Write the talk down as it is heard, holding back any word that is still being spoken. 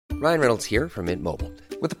Ryan Reynolds here from Mint Mobile.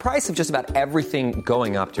 With the price of just about everything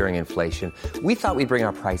going up during inflation, we thought we'd bring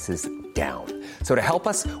our prices down. So to help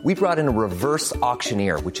us, we brought in a reverse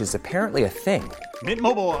auctioneer, which is apparently a thing. Mint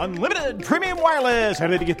Mobile Unlimited Premium Wireless. How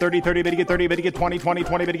to get 30, 30, bit to get 30, bit to get 20, 20,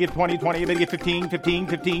 20, bit to get 20, 20, bit to get 15, 15,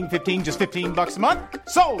 15, 15, just $15 a month?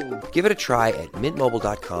 Sold! Give it a try at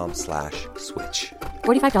mintmobile.com/switch.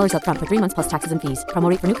 $45 up front for 3 months plus taxes and fees. Promo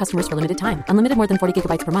rate for new customers for limited time. Unlimited more than 40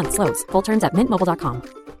 gigabytes per month. Slows full terms at mintmobile.com.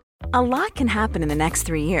 A lot can happen in the next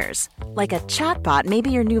 3 years. Like a chatbot may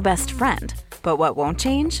be your new best friend. But what won't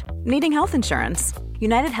change? Needing health insurance.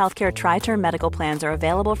 United Healthcare Tri-Term Medical Plans are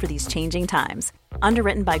available for these changing times.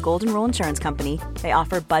 Underwritten by Golden Rule Insurance Company, they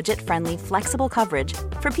offer budget-friendly, flexible coverage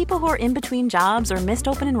for people who are in between jobs or missed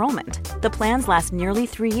open enrollment. The plans last nearly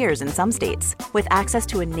 3 years in some states, with access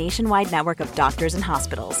to a nationwide network of doctors and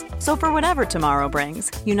hospitals. So for whatever tomorrow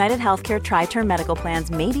brings, United Healthcare Tri-Term Medical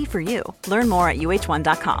Plans may be for you. Learn more at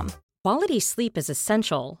uh1.com. Quality sleep is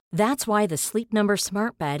essential. That's why the Sleep Number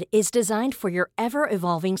Smart Bed is designed for your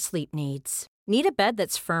ever-evolving sleep needs. Need a bed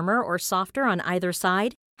that's firmer or softer on either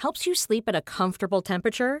side? Helps you sleep at a comfortable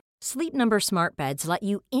temperature? Sleep Number Smart Beds let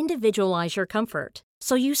you individualize your comfort,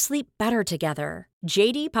 so you sleep better together.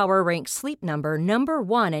 J.D. Power ranks Sleep Number number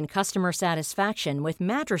 1 in customer satisfaction with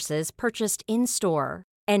mattresses purchased in-store.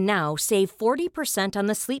 And now, save 40% on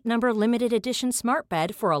the Sleep Number Limited Edition Smart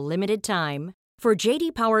Bed for a limited time. For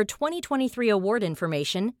JD Power 2023 award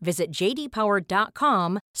information, visit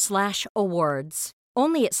jdpower.com/awards.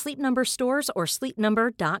 Only at Sleep Number stores or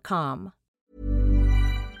sleepnumber.com.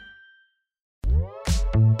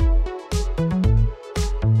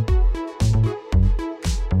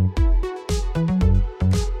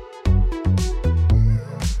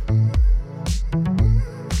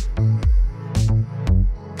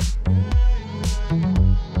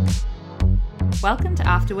 Welcome to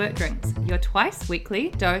After Work Drinks, your twice weekly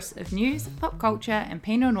dose of news, pop culture, and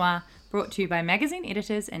Pinot Noir, brought to you by magazine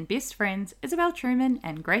editors and best friends Isabel Truman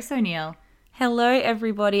and Grace O'Neill. Hello,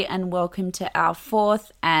 everybody, and welcome to our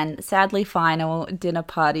fourth and sadly final dinner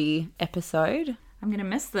party episode. I'm going to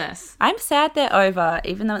miss this. I'm sad they're over,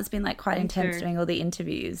 even though it's been quite Me intense too. doing all the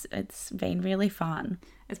interviews. It's been really fun.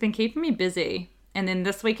 It's been keeping me busy. And then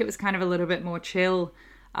this week it was kind of a little bit more chill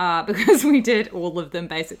because we did all of them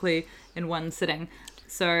basically in one sitting.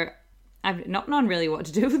 So I've not known really what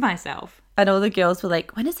to do with myself. And all the girls were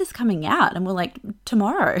like, when is this coming out? And we're like,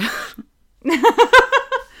 tomorrow.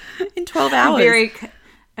 In 12 hours.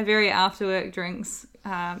 A very After Work Drinks,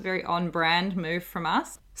 very on-brand move from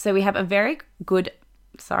us. So we have a very good...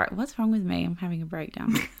 Sorry, what's wrong with me? I'm having a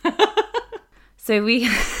breakdown. So we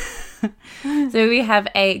have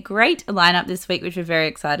a great lineup this week, which we're very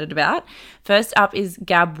excited about. First up is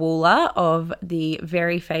Gab Wooler of the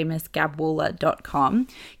very famous gabwooler.com.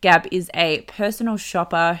 Gab is a personal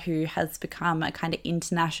shopper who has become a kind of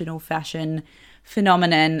international fashion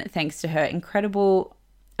phenomenon thanks to her incredible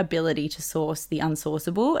ability to source the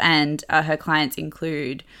unsourceable, and her clients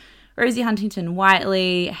include Rosie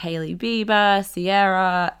Huntington-Whiteley, Hailey Bieber,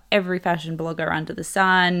 Sierra, every fashion blogger under the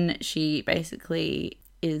sun. She basically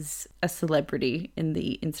is a celebrity in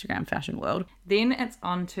the Instagram fashion world. Then it's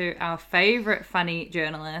on to our favourite funny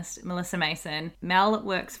journalist, Melissa Mason. Mel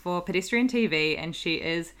works for Pedestrian TV, and she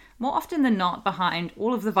is more often than not behind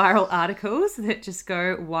all of the viral articles that just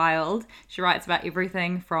go wild. She writes about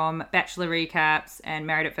everything from Bachelor recaps and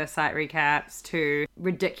Married at First Sight recaps to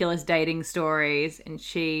ridiculous dating stories, and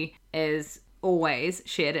she is always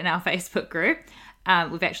shared in our Facebook group.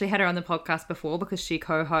 We've actually had her on the podcast before because she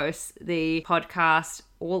co-hosts the podcast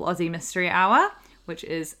All Aussie Mystery Hour, which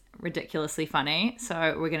is ridiculously funny.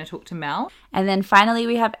 So we're going to talk to Mel. And then finally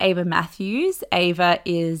we have Ava Matthews. Ava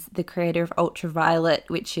is the creator of Ultraviolet,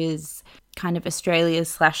 which is kind of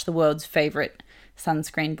Australia's / the world's favourite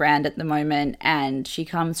sunscreen brand at the moment, and she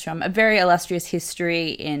comes from a very illustrious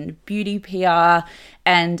history in beauty PR,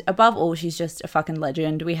 and above all, she's just a fucking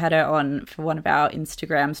legend. We had her on for one of our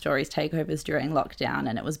Instagram stories takeovers during lockdown,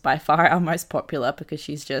 and it was by far our most popular because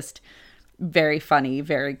she's just very funny,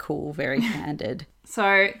 very cool, very candid.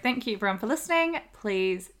 So thank you everyone for listening.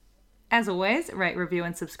 Please, as always, rate, review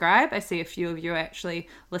and subscribe. I see a few of you are actually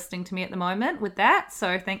listening to me at the moment with that,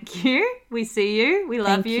 so thank you. We see you. We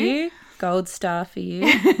love you. Gold star for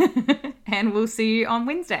you. And we'll see you on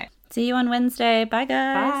Wednesday. See you on Wednesday. Bye,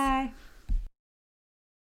 guys. Bye.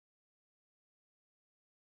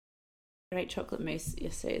 I ate chocolate mousse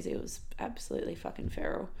yesterday. It was absolutely fucking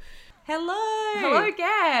feral. Hello,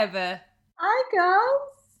 Gab. Hi,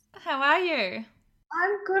 girls. How are you?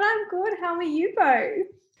 I'm good. How are you both?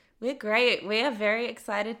 We're great. We are very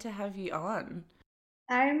excited to have you on.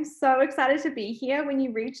 I'm so excited to be here. When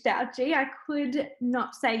you reached out, G, I could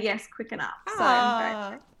not say yes quick enough. So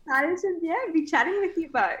I'm very excited to be chatting with you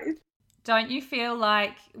both. Don't you feel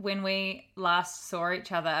like when we last saw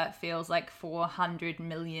each other, it feels like 400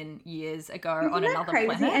 million years ago on another crazy?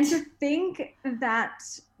 planet? And to think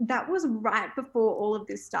that was right before all of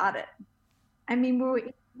this started. I mean, we were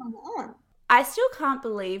in Milan. I still can't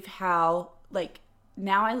believe how,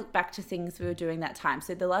 now I look back to things we were doing that time.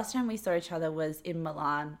 So the last time we saw each other was in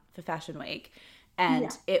Milan for Fashion Week.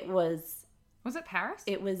 And it was... Was it Paris?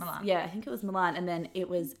 It was, Milan. Yeah, I think it was Milan. And then it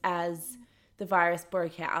was as the virus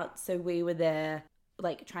broke out. So we were there,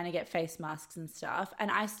 trying to get face masks and stuff.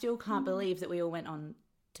 And I still can't believe that we all went on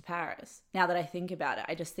to Paris. Now that I think about it,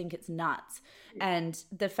 I just think it's nuts. And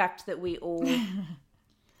the fact that we all...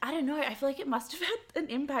 I don't know. I feel like it must have had an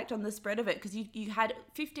impact on the spread of it because you had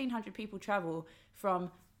 1,500 people travel from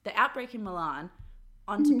the outbreak in Milan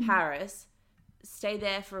onto Paris, stay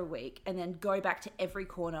there for a week, and then go back to every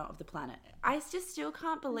corner of the planet. I just still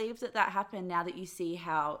can't believe that happened now that you see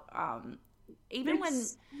how even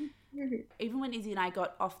when Izzy and I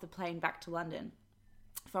got off the plane back to London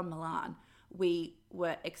from Milan, we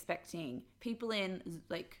were expecting people in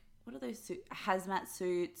what are those hazmat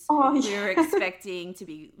suits? Oh, we were expecting to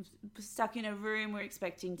be stuck in a room. We were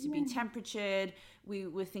expecting to be temperatured. We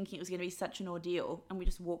were thinking it was going to be such an ordeal, and we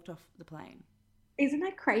just walked off the plane. Isn't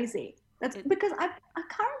that crazy? That's because I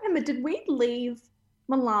can't remember. Did we leave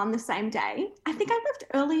Milan the same day? I think I left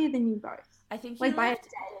earlier than you both. I think you left.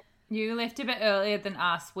 You left a bit earlier than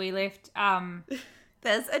us. We left.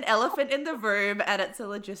 There's an elephant in the room, and it's a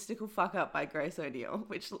logistical fuck up by Grace O'Neill,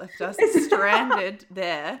 which left us stranded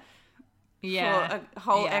there for a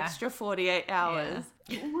whole extra 48 hours.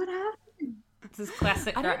 Yeah. What happened? This is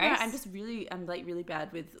classic I don't know. Grace. I'm really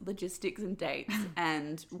bad with logistics and dates,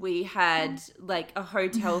 and we had a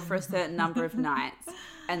hotel for a certain number of nights,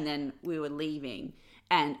 and then we were leaving.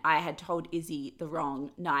 And I had told Izzy the wrong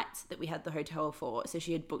nights that we had the hotel for, so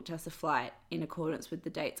she had booked us a flight in accordance with the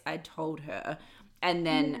dates I had told her. And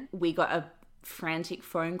then we got a frantic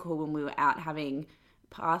phone call when we were out having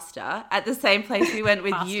pasta at the same place we went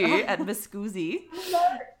with you at Muscuzzi.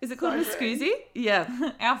 Is it called Muscuzzi?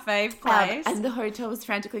 Yeah. Our fave place. And the hotel was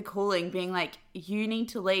frantically calling, being like, you need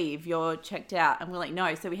to leave, you're checked out. And we're like,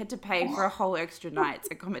 no. So we had to pay for a whole extra night's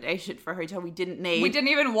accommodation for a hotel we didn't need. We didn't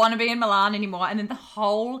even want to be in Milan anymore. And then the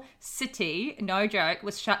whole city, no joke,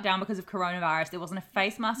 was shut down because of coronavirus. There wasn't a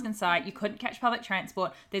face mask in sight. You couldn't catch public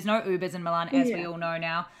transport. There's no Ubers in Milan, as we all know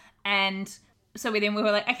now. And so we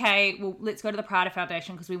were like, okay, well, let's go to the Prada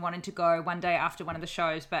Foundation because we wanted to go one day after one of the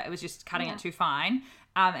shows, but it was just cutting it too fine.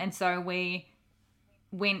 And so we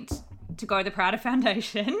went to go to the Prada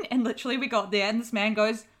Foundation, and literally we got there, and this man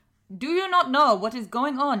goes, do you not know what is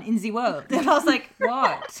going on in the world? And I was like,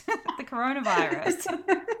 what? The coronavirus. I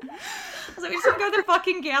was like, we just want to go to the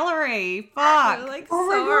fucking gallery. Fuck. We're like,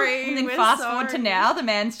 sorry. And then fast forward to now, the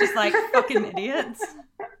man's just like, fucking idiots.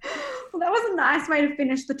 Well, that was a nice way to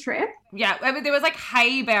finish the trip. Yeah, I mean, there was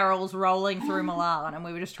hay barrels rolling through Milan, and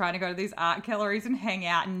we were just trying to go to these art galleries and hang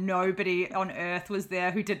out, and nobody on earth was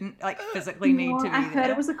there who didn't physically need to be there. I heard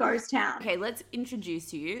it was a ghost town. Okay, let's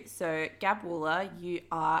introduce you. So, Gab Wooler, you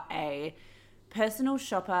are a personal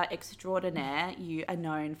shopper extraordinaire. You are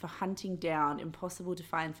known for hunting down impossible to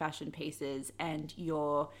find fashion pieces, and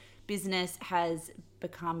your business has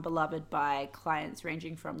become beloved by clients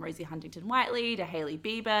ranging from Rosie Huntington-Whiteley to Hailey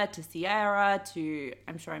Bieber to Ciara to,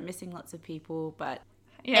 I'm sure I'm missing lots of people, but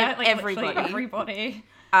everybody.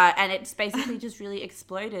 And it's basically just really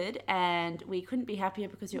exploded, and we couldn't be happier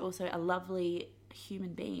because you're also a lovely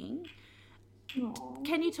human being. Aww.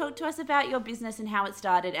 Can you talk to us about your business and how it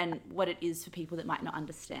started and what it is for people that might not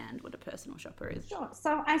understand what a personal shopper is? Sure.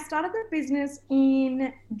 So I started the business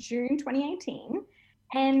in June 2018.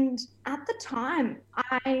 And at the time,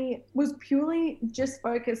 I was purely just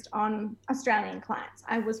focused on Australian clients.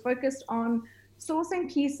 I was focused on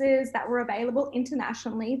sourcing pieces that were available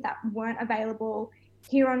internationally that weren't available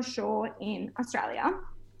here on shore in Australia.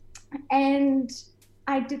 And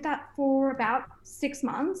I did that for about 6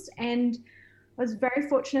 months, and I was very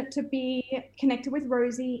fortunate to be connected with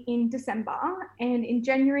Rosie in December. And in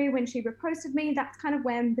January, when she reposted me, that's kind of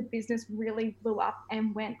when the business really blew up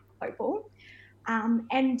and went global.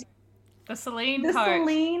 And the Celine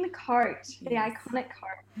coat. Yes. The iconic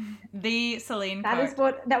coat. The Celine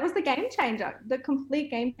coat. That was the game changer, the complete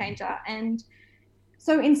game changer. And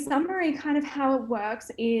so in summary, kind of how it works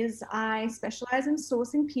is I specialize in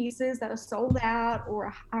sourcing pieces that are sold out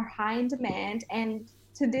or are high in demand. And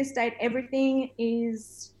to this date, everything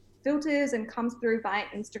is filters and comes through via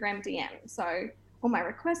Instagram DM. So all my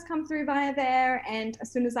requests come through via there. And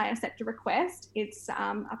as soon as I accept a request, it's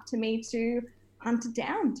up to me to hunt it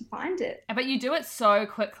down to find it. But you do it so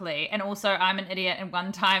quickly. And also, I'm an idiot, and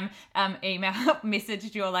one time email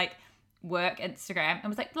messaged your like work Instagram and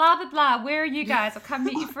was like, blah blah blah, where are you guys, I'll come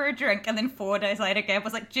meet you for a drink. And then 4 days later Gab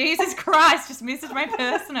was like, Jesus Christ, just message my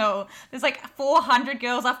personal, there's like 400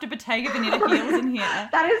 girls after Bottega Veneta heels in here.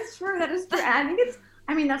 That is true. I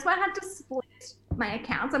think that's why I had to split my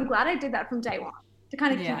accounts. I'm glad I did that from day one, to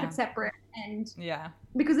kind of keep it separate. And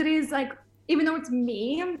because it is like, even though it's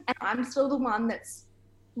me and I'm still the one that's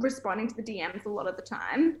responding to the DMs a lot of the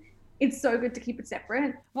time, it's so good to keep it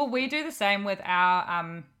separate. Well, we do the same with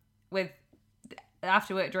our with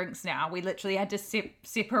after work drinks now. We literally had to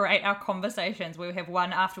separate our conversations. We have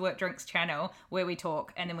one after work drinks channel where we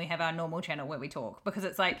talk, and then we have our normal channel where we talk, because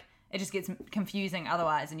it's like it just gets confusing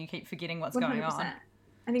otherwise and you keep forgetting what's 100%. Going on.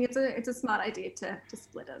 I think it's a smart idea to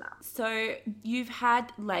split it up. So you've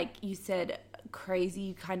had, like you said,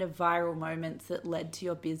 crazy kind of viral moments that led to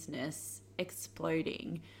your business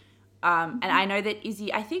exploding. And I know that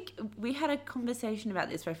Izzy, I think we had a conversation about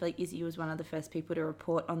this where I feel like Izzy was one of the first people to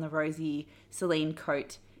report on the Rosie Celine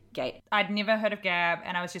coat gate. I'd never heard of Gab,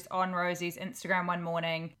 and I was just on Rosie's Instagram one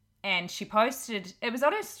morning, and she posted, it was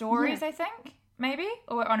on her stories, I think, maybe?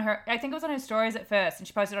 Or on her, I think it was on her stories at first, and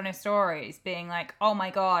she posted on her stories being like, oh my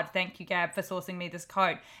God, thank you Gab for sourcing me this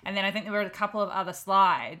coat. And then I think there were a couple of other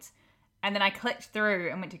slides, and then I clicked through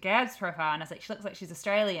and went to Gab's profile, and I was like, she looks like she's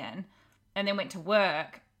Australian, and then went to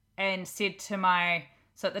work and said to my,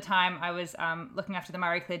 so at the time I was looking after the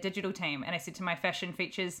Marie Claire digital team, and I said to my fashion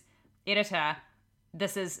features editor,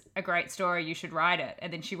 this is a great story, you should write it.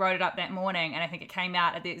 And then she wrote it up that morning, and I think it came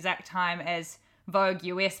out at the exact time as Vogue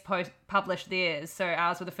US published theirs, so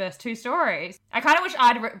ours were the first 2 stories. I kind of wish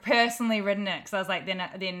I'd personally written it, because I was like,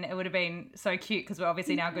 then it would have been so cute, because we're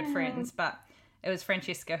obviously now good friends, but it was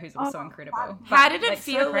Francesca, who's also incredible. How did it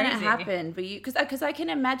feel when it happened? Because I can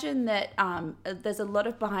imagine that there's a lot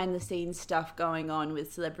of behind the scenes stuff going on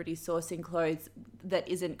with celebrity sourcing clothes that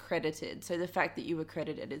isn't credited. So the fact that you were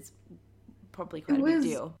credited is probably quite a big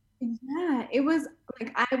deal. Yeah, it was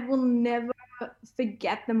like, I will never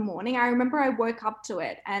forget the morning. I remember I woke up to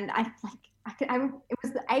it, and it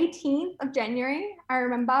was the 18th of January, I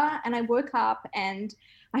remember, and I woke up and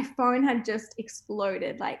my phone had just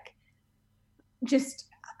exploded. Like,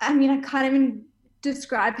 I can't even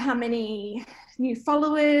describe how many new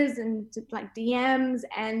followers and like DMs,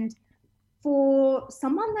 and for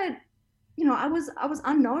someone that, you know, I was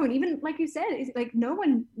unknown, even like you said, it's like no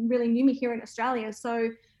one really knew me here in Australia. So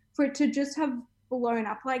for it to just have blown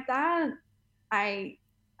up like that, I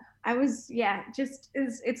was,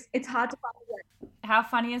 it's hard to find words. How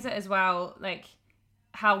funny is it as well, like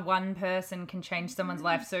how one person can change someone's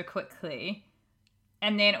life so quickly.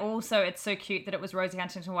 And then also it's so cute that it was Rosie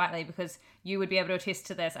Huntington-Whiteley, because you would be able to attest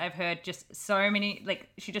to this. I've heard just so many, like,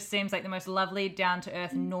 she just seems like the most lovely,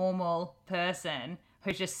 down-to-earth, normal person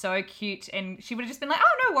who's just so cute. And she would have just been like,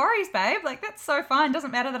 oh, no worries, babe. Like, that's so fine. Doesn't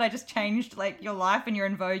matter that I just changed, like, your life and you're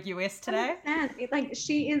in Vogue US today. Like,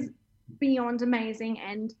 she is beyond amazing,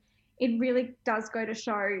 and it really does go to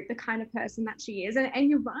show the kind of person that she is. And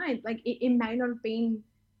you're right. Like, it may not have been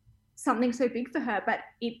something so big for her, but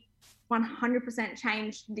it 100%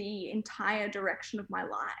 changed the entire direction of my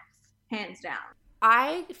life, hands down.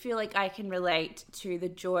 I feel like I can relate to the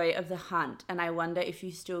joy of the hunt, and I wonder if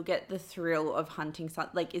you still get the thrill of hunting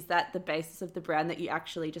something. Like, is that the basis of the brand, that you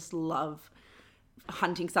actually just love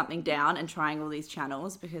hunting something down and trying all these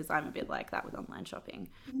channels? Because I'm a bit like that with online shopping.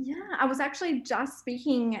 Yeah, I was actually just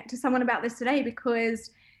speaking to someone about this today,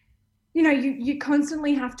 because you know, you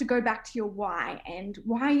constantly have to go back to your why, and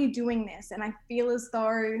why are you doing this? And I feel as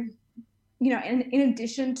though, you know, in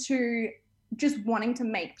addition to just wanting to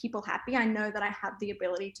make people happy, I know that I have the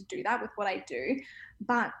ability to do that with what I do,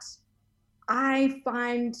 but I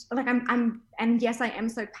find like and yes, I am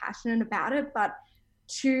so passionate about it, but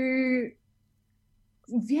the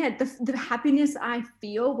happiness I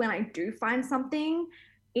feel when I do find something,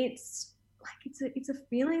 it's a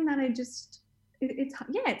feeling that I just,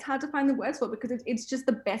 it's hard to find the words for, because it's just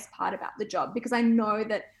the best part about the job, because I know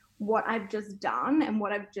that what I've just done and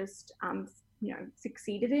what I've just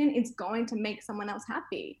succeeded in, it's going to make someone else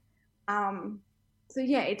happy. So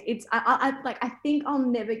yeah, I think I'll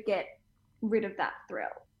never get rid of that thrill.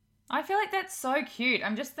 I feel like that's so cute.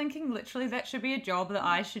 I'm just thinking literally that should be a job that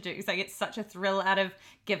I should do, because I get such a thrill out of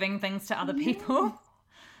giving things to other people.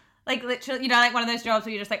 Like literally, you know, like one of those jobs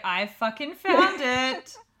where you're just like, I fucking found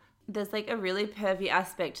it. There's like a really pervy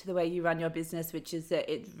aspect to the way you run your business, which is that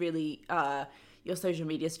it's really, your social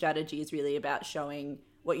media strategy is really about showing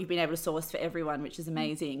what you've been able to source for everyone, which is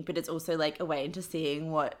amazing. But it's also like a way into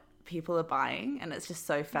seeing what people are buying, and it's just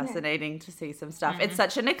so fascinating to see some stuff. It's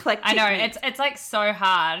such an eclectic I know, mix. it's like so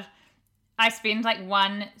hard. I spend like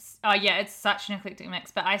it's such an eclectic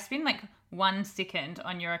mix, but I spend like 1 second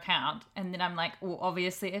on your account and then I'm like, well,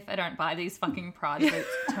 obviously if I don't buy these fucking Prada boots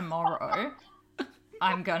tomorrow,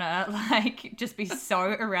 I'm gonna like just be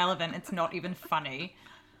so irrelevant, it's not even funny.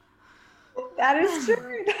 That is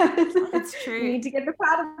true. It's true. You need to get the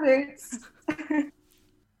Prada boots.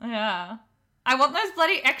 Yeah. I want those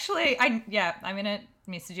bloody, actually, I'm gonna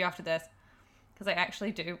message you after this because I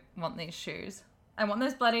actually do want these shoes. I want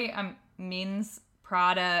those bloody men's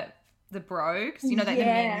Prada, the brogues. You know, like the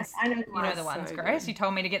men's, I know the ones, so Grace. good. You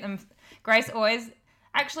told me to get them. Grace always,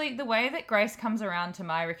 actually, the way that Grace comes around to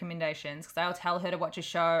my recommendations, because I'll tell her to watch a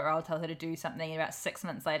show or I'll tell her to do something, and about 6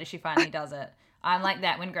 months later she finally does it. I'm like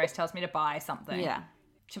that when Grace tells me to buy something. Yeah.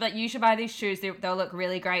 She'll be like, you should buy these shoes. They'll look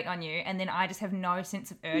really great on you. And then I just have no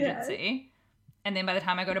sense of urgency. Yeah. And then by the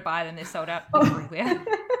time I go to buy them, they're sold out everywhere.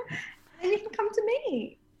 And you can come to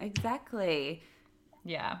me. Exactly.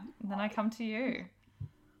 Yeah. And then I come to you.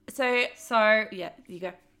 So yeah, you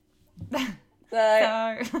go.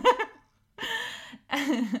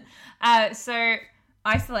 So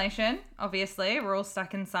isolation, obviously, we're all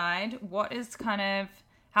stuck inside. What is how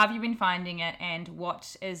have you been finding it, and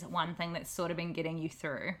what is one thing that's sort of been getting you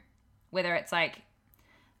through? Whether it's like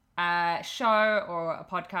a show or a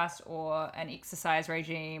podcast or an exercise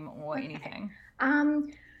regime or anything.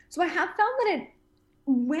 So I have found that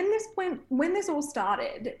when this all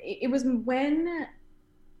started, it was when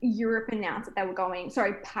Europe announced that they were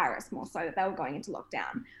Paris more so, that they were going into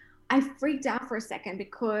lockdown. I freaked out for a second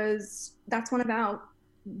because that's one of our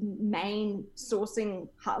main sourcing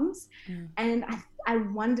hubs. And I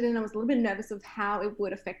wondered, and I was a little bit nervous of how it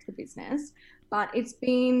would affect the business, but it's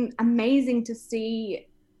been amazing to see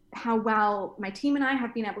how well my team and I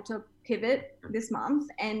have been able to pivot this month,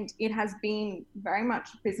 and it has been very much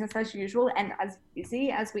business as usual and as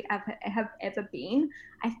busy as we have ever been.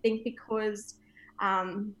 I think because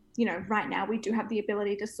right now we do have the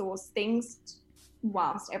ability to source things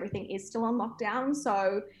whilst everything is still on lockdown,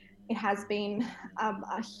 so it has been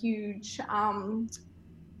a huge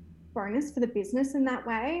bonus for the business in that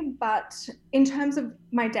way. But in terms of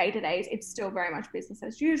my day-to-days, it's still very much business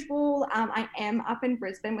as usual. I am up in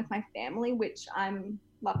Brisbane with my family, which I'm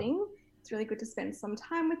loving. It's really good to spend some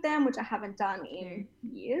time with them, which I haven't done in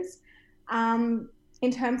years. In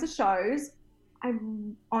terms of shows, I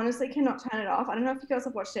honestly cannot turn it off. I don't know if you girls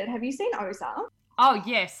have watched it. Have you seen Ozark? Oh,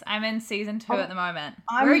 yes. I'm in season 2 at the moment.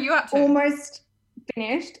 Where are you up to? Almost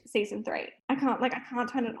finished season 3. I can't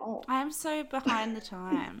turn it off. I'm so behind the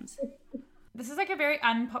times. This is like a very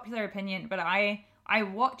unpopular opinion, but I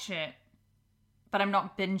watch it, but I'm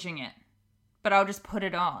not binging it. But I'll just put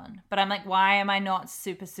it on. But I'm like, why am I not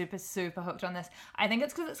super, super, super hooked on this? I think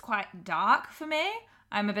it's because it's quite dark for me.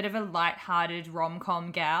 I'm a bit of a light-hearted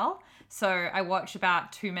rom-com gal. So I watch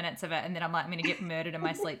about 2 minutes of it and then I'm like, I'm going to get murdered in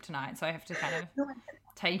my sleep tonight. So I have to kind of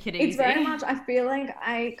take it easy. It's very much, I feel like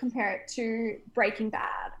I compare it to Breaking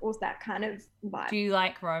Bad, or that kind of vibe. Do you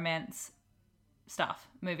like romance stuff,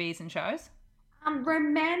 movies and shows?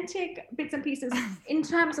 Romantic bits and pieces. In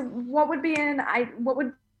terms of what would be an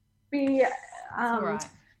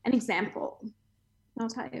example. I'll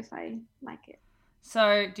tell you if I like it.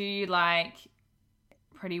 So do you like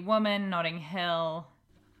Pretty Woman, Notting Hill?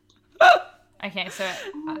 Okay, so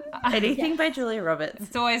anything by Julia Roberts.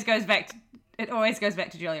 It always goes back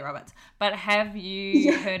to Julia Roberts. But have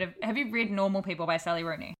you read Normal People by Sally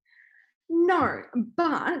Rooney? No,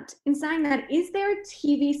 but in saying that, is there a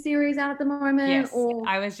TV series out at the moment? Yes,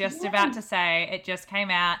 I was just about to say, it just came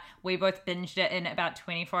out. We both binged it in about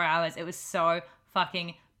 24 hours. It was so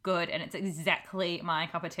fucking good, and it's exactly my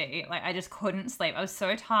cup of tea. Like, I just couldn't sleep. I was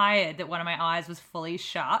so tired that one of my eyes was fully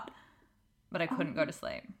shut, but I couldn't go to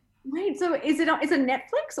sleep. Wait, so is it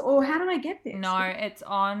Netflix, or how did I get this? No, it's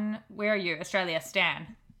on, where are you? Australia,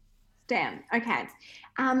 Stan. Okay.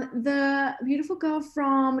 The beautiful girl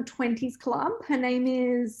from 20s Club, her name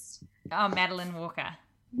is... Oh, Madeline Walker.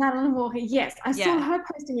 Madeline Walker, yes. I saw her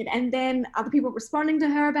posting it, and then other people responding to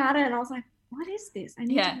her about it, and I was like, what is this?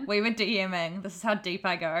 We were DMing. This is how deep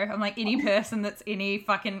I go. I'm like, any person that's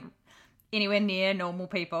anywhere near Normal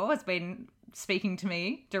People has been speaking to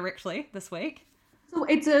me directly this week. So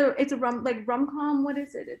it's a rom-com. What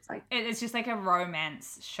is it? It's just like a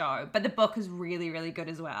romance show, but the book is really, really good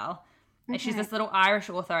as well. Okay. She's this little Irish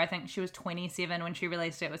author. I think she was 27 when she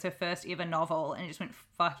released it. It was her first ever novel, and it just went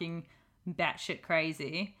fucking batshit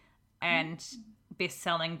crazy, and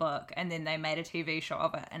best-selling book. And then they made a TV show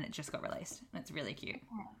of it, and it just got released. And it's really cute.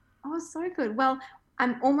 Oh, so good. Well,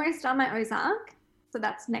 I'm almost on my Ozark, so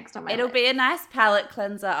that's next on my It'll list. be a nice palate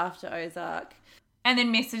cleanser after Ozark. And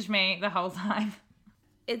then message me the whole time.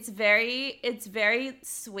 It's very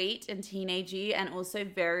sweet and teenagey and also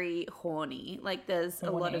very horny. Like there's a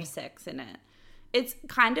lot of sex in it. It's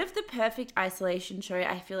kind of the perfect isolation show.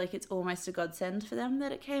 I feel like it's almost a godsend for them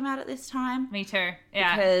that it came out at this time. Me too.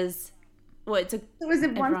 Yeah. Because, well, Was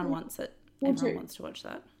it everyone wants it. Everyone wants to watch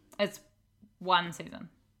that. It's one season.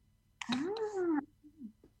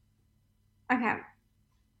 Okay.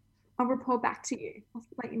 I'll report back to you. I'll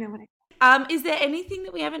let you know what Is there anything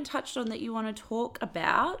that we haven't touched on that you want to talk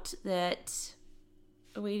about that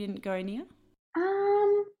we didn't go near?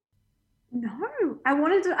 No. I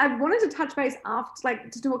wanted to touch base after,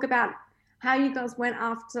 like, to talk about how you guys went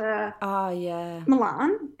after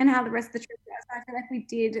Milan and how the rest of the trip goes. I feel like we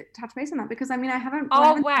did touch base on that because I haven't.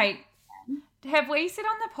 Wait. Have we said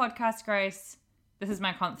on the podcast, Grace? This is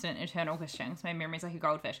my constant eternal question because my memory's like a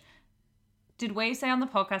goldfish. Did we say on the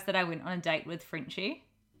podcast that I went on a date with Frenchie?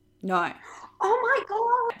 No. Oh my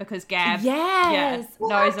God. Because Gab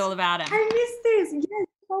knows all about him. I missed this. Yes,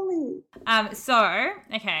 totally.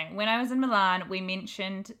 When I was in Milan, we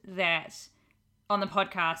mentioned that on the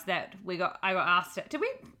podcast that I got asked out. Did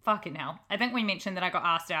we? Fucking hell. I think we mentioned that I got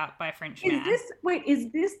asked out by a French man.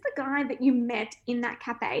 Is this the guy that you met in that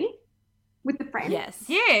cafe with the friend? Yes.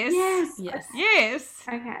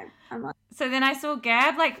 Okay. So then I saw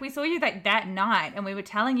Gab, like we saw you like that night and we were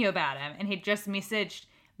telling you about him and he'd just messaged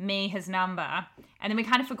me his number and then we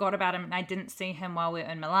kind of forgot about him and I didn't see him while we were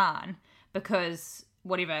in Milan because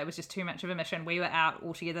whatever, it was just too much of a mission. We were out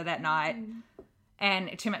all together that night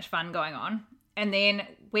and too much fun going on. And then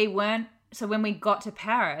so when we got to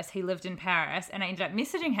Paris, he lived in Paris and I ended up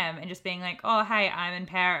messaging him and just being like, oh, hey, I'm in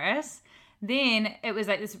Paris. Then it was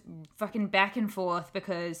like this fucking back and forth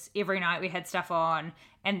because every night we had stuff on.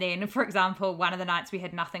 And then, for example, one of the nights we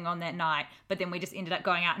had nothing on that night, but then we just ended up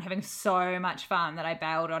going out and having so much fun that I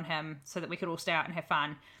bailed on him so that we could all stay out and have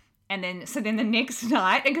fun. And then, so then the next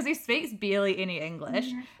night, and because he speaks barely any English,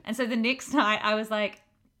 and so the next night I was like,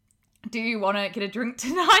 do you want to get a drink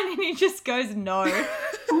tonight? And he just goes, no.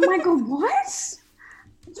 Oh my God, what?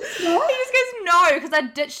 He just goes no because I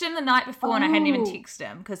ditched him the night before and I hadn't even texted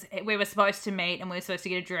him because we were supposed to meet and we were supposed to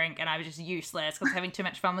get a drink and I was just useless because I was having too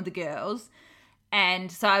much fun with the girls.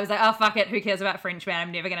 And so I was like, oh, fuck it. Who cares about French man?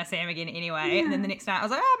 I'm never going to see him again anyway. Yeah. And then the next night I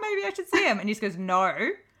was like, oh, maybe I should see him. And he just goes,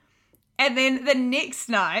 no. And then the next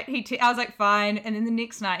night I was like, fine. And then the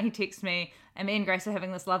next night he texted me and me and Grace were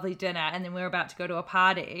having this lovely dinner and then we were about to go to a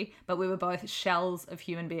party, but we were both shells of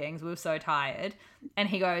human beings. We were so tired. And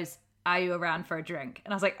he goes, are you around for a drink?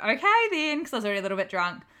 And I was like, okay then, because I was already a little bit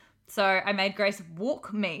drunk. So I made Grace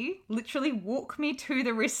literally walk me to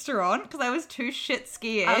the restaurant because I was too shit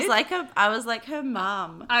scared. I was like her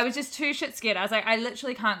mum. I was just too shit scared. I was like, I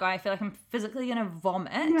literally can't go. I feel like I'm physically going to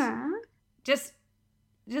vomit. Yeah. Just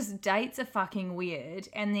dates are fucking weird.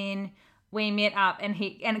 And then we met up and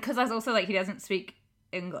because I was also like, he doesn't speak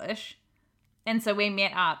English. And so we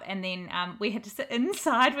met up and then we had to sit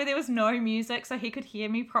inside where there was no music so he could hear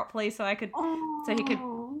me properly so he could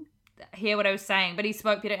hear what I was saying. But he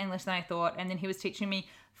spoke better English than I thought. And then he was teaching me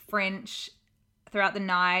French throughout the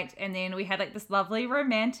night. And then we had like this lovely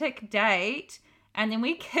romantic date. And then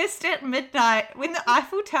we kissed at midnight when the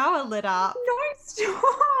Eiffel Tower lit up. No, stop.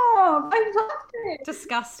 I loved it.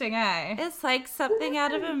 Disgusting, eh? It's like something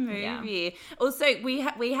out of a movie. Yeah. Also, we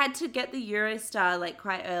had to get the Eurostar like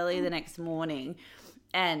quite early the next morning.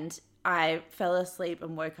 And I fell asleep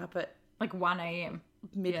and woke up at like 1 a.m.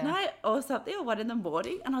 midnight or something, or 1 in the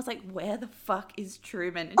morning. And I was like, where the fuck is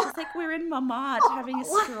Truman? And she's like, we're in Montmartre having a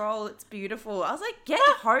stroll. It's beautiful. I was like, get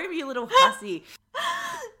home, you little hussy.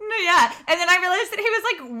 No, yeah. And then I realized that he was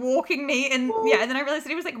like walking me in, and then I realized that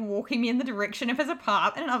he was like walking me in the direction of his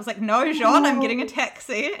apartment. And I was like, no, Jean, I'm getting a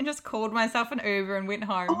taxi. And just called myself an Uber and went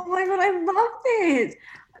home. Oh my God, I love this.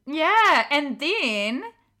 Yeah. And then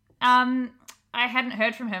I hadn't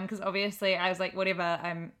heard from him because obviously I was like,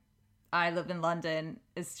 whatever, I live in London.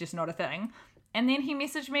 It's just not a thing. And then he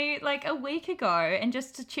messaged me like a week ago and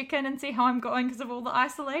just to check in and see how I'm going because of all the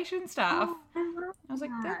isolation stuff. Oh, I was like,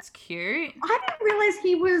 that's cute. I didn't realize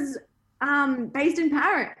he was based in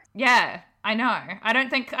Paris. Yeah, I know. I don't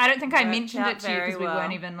think I mentioned it to you because we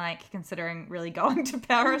weren't even like considering really going to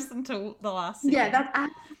Paris until the last season. Yeah,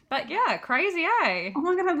 but yeah, crazy, eh? Oh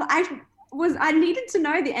my God, I needed to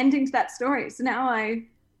know the ending to that story, so now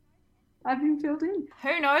I've been filled in.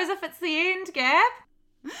 Who knows if it's the end, Gab?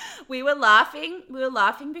 We were laughing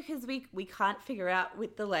because we can't figure out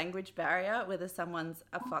with the language barrier whether someone's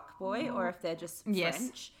a fuckboy or if they're just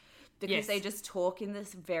French. because they just talk in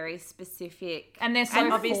this very specific, and they're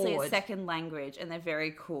so obviously forward. a second language, and they're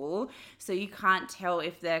very cool. So you can't tell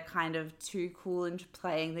if they're kind of too cool into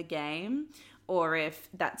playing the game, or if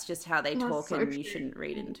that's just how they talk, so and you true. shouldn't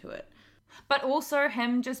read into it. But also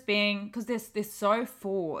him just being, because they're so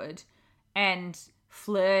forward and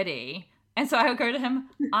flirty. And so I would go to him,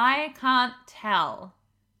 I can't tell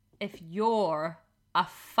if you're a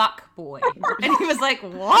fuck boy. And he was like,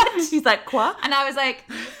 what? He's like, quoi? And I was like,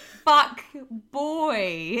 fuck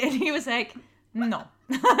boy. And he was like, no.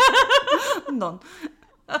 None.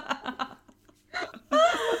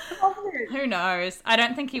 Who knows? I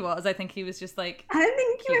don't think he was. I think he was just like, I don't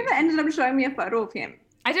think you ever ended up showing me a photo of him.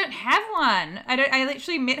 I don't have one. I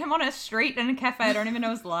literally met him on a street in a cafe. I don't even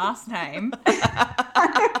know his last name.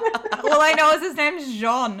 All I know is his name's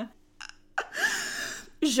Jean.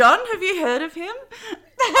 Jean, have you heard of him?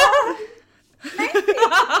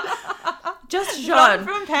 Just Jean Jean.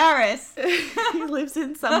 from Paris. He lives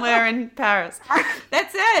in somewhere in Paris.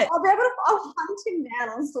 That's it. I'll hunt him down.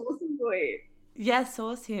 I'll source him for you. Yeah,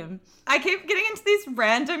 source him. I keep getting into these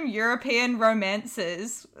random European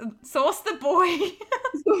romances. Source the boy.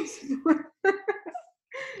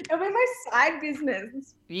 It'll be my side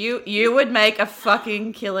business. You would make a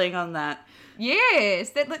fucking killing on that.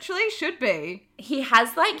 Yes, that literally should be. He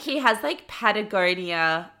has like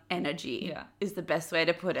Patagonia energy. Yeah. Is the best way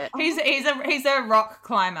to put it. He's a rock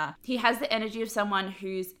climber. He has the energy of someone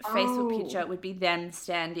whose Facebook picture would be them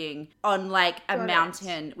standing on like a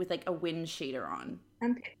mountain with like a wind cheater on.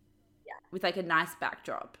 With like a nice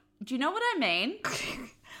backdrop. Do you know what I mean?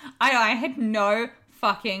 I had no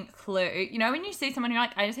fucking clue. You know when you see someone, you're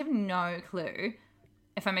like, I just have no clue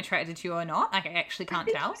if I'm attracted to you or not. Like I actually can't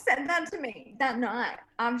tell. You said that to me that night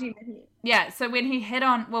after you met me. Yeah, so when he hit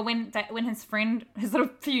on, well, when his little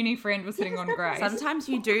puny friend was hitting on Grace. Sometimes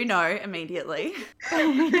you do know immediately.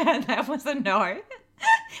 Yeah, that was a no.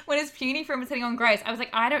 When his puny friend was hitting on Grace, I was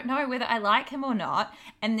like, I don't know whether I like him or not.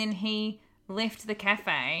 And then he left the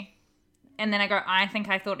cafe. And then I go, I think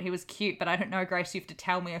I thought he was cute, but I don't know, Grace, you have to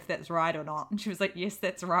tell me if that's right or not. And she was like, yes,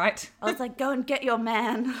 that's right. I was like, go and get your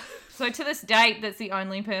man. So to this date, that's the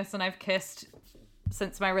only person I've kissed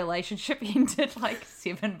since my relationship ended like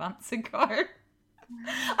 7 months ago.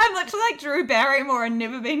 I'm literally like Drew Barrymore and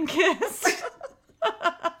never been kissed.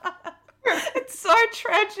 It's so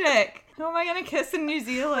tragic. Who am I going to kiss in New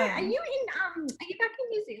Zealand? Are you back in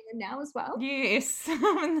New Zealand now as well? Yes,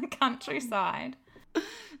 I'm in the countryside.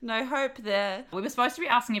 No hope there. We were supposed to be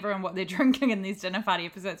asking everyone what they're drinking in these dinner party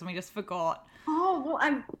episodes and we just forgot. Oh, well,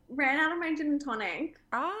 I ran out of my gin and tonic.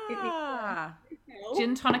 Ah.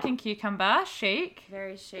 Gin tonic and cucumber, chic.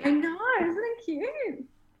 Very chic. I know, isn't it cute?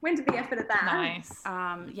 Went to the effort of that. Nice.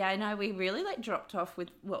 Yeah, I know we really like dropped off with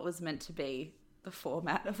what was meant to be the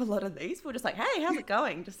format of a lot of these. We're just like, hey, how's it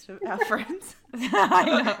going? Just to our friends.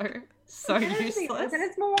 I know. So useless. And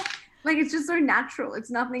it's more, like, it's just so natural.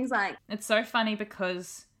 Nothing's like... It's so funny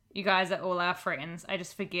because you guys are all our friends. I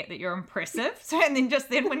just forget that you're impressive. So, and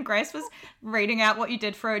then when Grace was reading out what you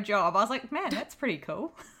did for a job, I was like, man, that's pretty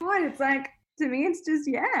cool. What? It's like, to me, it's just,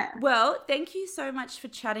 yeah. Well, thank you so much for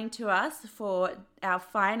chatting to us for our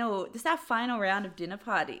final round of dinner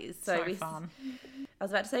parties. So fun. I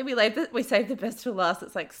was about to say we saved the best for last.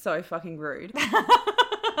 It's like so fucking rude.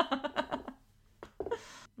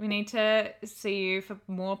 We need to see you for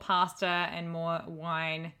more pasta and more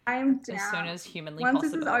wine I'm down. as soon as humanly Once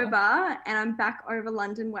possible. this is over and I'm back over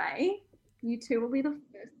London way, you two will be the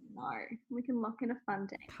first to know. We can lock in a fun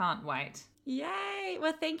day. Can't wait. Yay.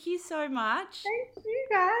 Well, thank you so much. Thank you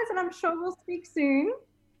guys, and I'm sure we'll speak soon.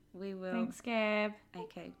 We will. Thanks, Gab.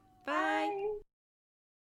 Okay. Bye.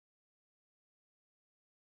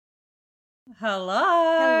 Hello.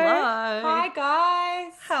 Hello. Hi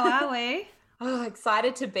guys. How are we? Oh,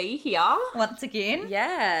 excited to be here. Once again.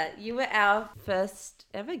 Yeah, you were our first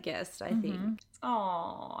ever guest, I think.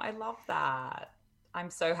 Oh, I love that.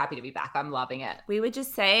 I'm so happy to be back. I'm loving it. We were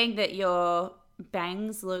just saying that your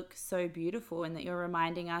bangs look so beautiful and that you're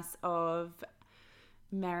reminding us of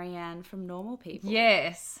Marianne from Normal People.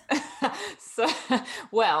 Yes. So,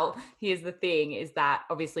 well, here's the thing is that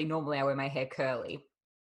obviously normally I wear my hair curly,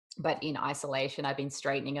 but in isolation, I've been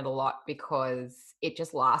straightening it a lot because it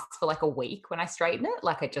just lasts for like a week when I straighten it.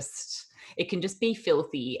 Like it can just be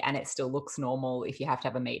filthy and it still looks normal if you have to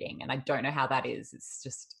have a meeting. And I don't know how that is. It's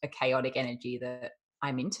just a chaotic energy that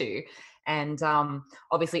I'm into. And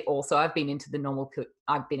obviously also I've been in the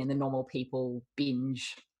Normal People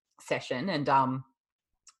binge session. And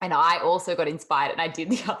And I also got inspired, and I did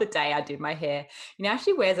the other day, I did my hair. You know,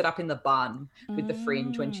 she wears it up in the bun with the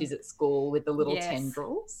fringe when she's at school with the little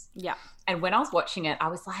tendrils. Yeah. And when I was watching it, I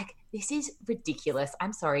was like, this is ridiculous.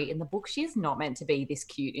 I'm sorry. In the book, she is not meant to be this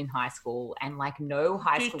cute in high school. And like no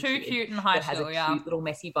high school too kid cute in high that has school, a cute little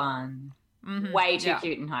messy bun. Mm-hmm. Way too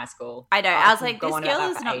cute in high school. I know. I was like, this Gone girl about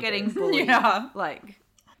is that not for getting ages. bullied. Yeah. Like,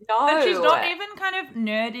 No. And she's not even kind of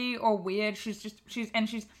nerdy or weird.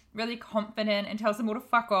 She's really confident and tells them all to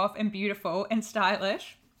fuck off and beautiful and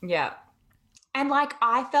stylish. Yeah. And like,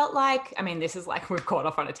 I felt like, I mean, this is like, we've gone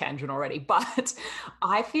off on a tangent already, but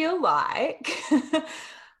I feel like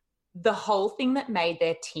the whole thing that made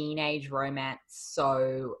their teenage romance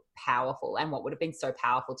so powerful, and what would have been so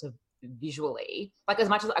powerful to visually, like as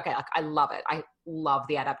much as, okay, like I love it. I love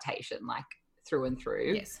the adaptation, like through and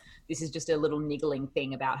through. Yes. This is just a little niggling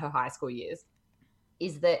thing about her high school years,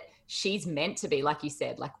 is that she's meant to be, like you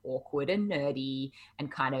said, like awkward and nerdy and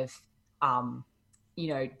kind of,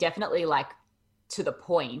 you know, definitely like to the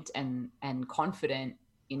point and confident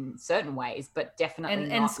in certain ways, but definitely And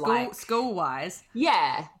not like school wise.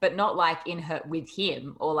 yeah, but not like in her with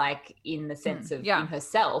him, or like in the sense of in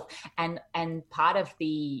herself. And part of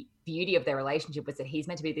the beauty of their relationship was that he's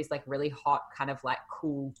meant to be this like really hot kind of like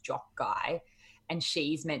cool jock guy, and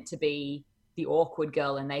she's meant to be the awkward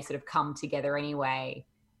girl, and they sort of come together anyway,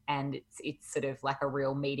 and it's sort of like a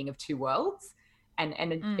real meeting of two worlds.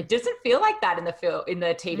 And it doesn't feel like that in the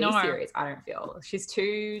TV series. I don't feel she's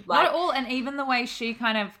too like, not at all. And even the way she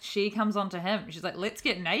comes onto him, she's like, "Let's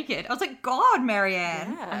get naked." I was like, "God,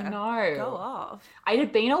 Marianne, I know, go off." It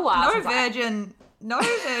had been a while. No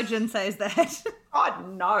virgin says that.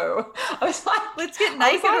 God no! I was like, "Let's get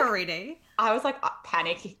naked already." I was like,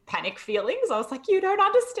 panic feelings. I was like, you don't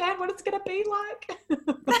understand what it's going to be like.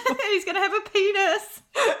 He's going to have a penis.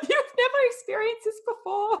 You've never experienced this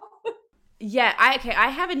before. Yeah, I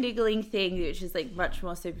have a niggling thing which is like much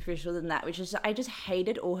more superficial than that, which is I just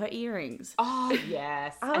hated all her earrings. Oh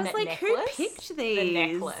yes, I was like, who picked these? The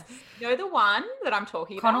necklace. You know the one that I'm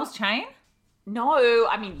talking about? Connell's chain? No,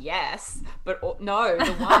 I mean yes, but no,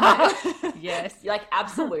 the one that, yes, like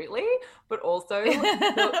absolutely, but also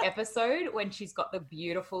the episode when she's got the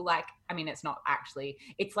beautiful, like, I mean it's not actually,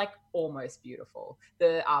 it's like almost beautiful,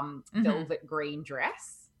 the velvet green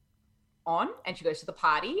dress on, and she goes to the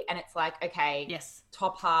party, and it's like, okay, yes,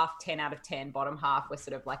 top half 10 out of 10, bottom half was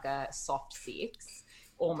sort of like a soft 6,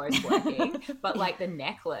 almost working. But like the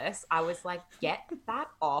necklace, I was like, get that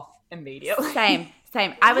off immediately.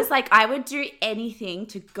 Same. I was like, I would do anything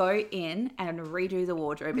to go in and redo the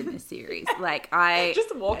wardrobe in this series. Like I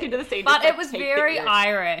just walk into the scene. But it was very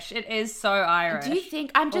Irish. It is so Irish. Do you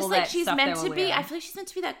think I'm just all like, that she's stuff meant they to were be? wearing? I feel like she's meant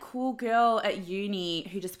to be that cool girl at uni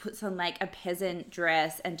who just puts on like a peasant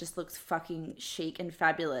dress and just looks fucking chic and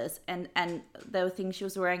fabulous. And there were things she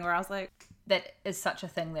was wearing where I was like, that is such a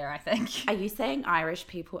thing there, I think. are you saying Irish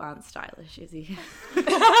people aren't stylish, Izzy?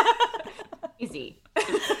 Izzy.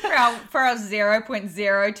 for our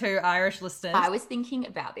 0.02 Irish listeners. I was thinking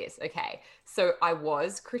about this. Okay. So I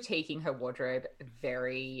was critiquing her wardrobe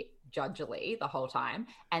very judgily the whole time.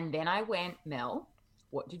 And then I went, Mel,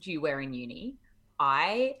 what did you wear in uni?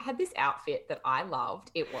 I had this outfit that I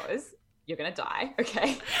loved. It was, you're going to die.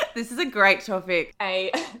 Okay. This is a great topic.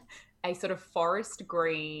 A sort of forest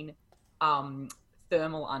green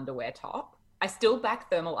thermal underwear top. I still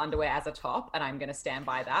back thermal underwear as a top, and I'm going to stand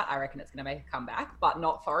by that. I reckon it's going to make a comeback, but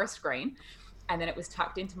not forest green. And then it was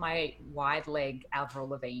tucked into my wide leg Avril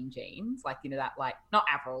Lavigne jeans, like, you know, that like, not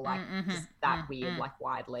Avril, like just that weird like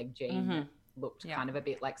wide leg jean that looked kind of a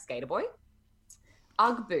bit like Skater Boy.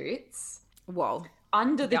 Ugg boots. Whoa.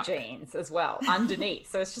 Under the jeans as well,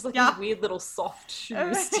 underneath. So it's just like these weird little soft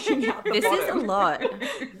shoes sticking out the this bottom. This is a lot.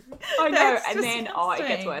 I know. That's And then, it gets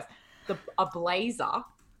disgusting. worse. A blazer,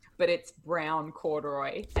 but it's brown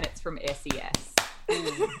corduroy, and it's from SES.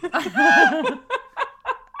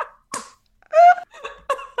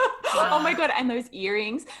 Oh my God. And those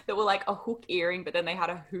earrings that were like a hook earring, but then they had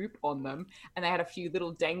a hoop on them, and they had a few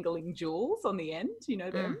little dangling jewels on the end. You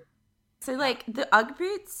know them? So like the Ugg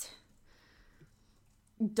boots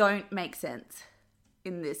don't make sense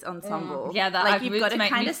in this ensemble. Yeah, the like Ugg you've boots got a make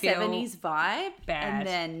kind me of feel 70s vibe bad. and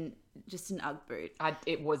then just an Ugg boot.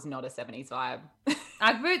 It was not a 70s vibe.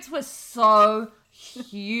 Ugg boots were so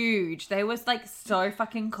huge. They was like so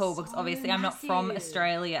fucking cool because obviously I'm not from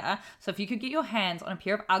Australia. So if you could get your hands on a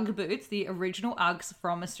pair of Ugg boots, the original Uggs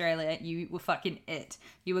from Australia, you were fucking it.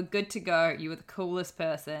 You were good to go. You were the coolest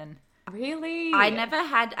person. Really? I never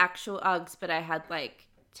had actual Uggs, but I had like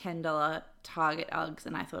 $10 Target Uggs,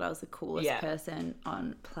 and I thought I was the coolest person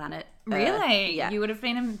on planet Earth. Really? Yeah. You would have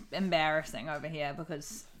been embarrassing over here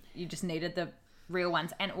because you just needed the real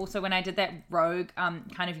ones. And also when I did that rogue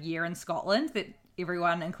kind of year in Scotland that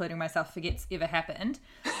everyone, including myself, forgets ever happened,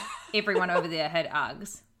 everyone over there had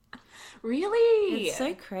Uggs. Really? It's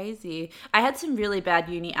so crazy. I had some really bad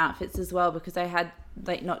uni outfits as well because I had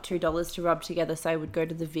like not $2 to rub together, so I would go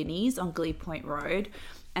to the Vinnies on Glebe Point Road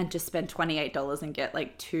and just spend $28 and get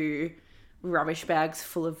like 2 rubbish bags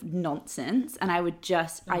full of nonsense. And I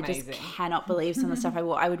just cannot believe some of the stuff I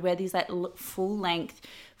wore. I would wear these like full length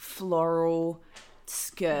floral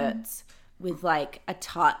skirts with like a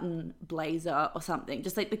tartan blazer or something,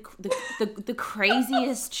 just like the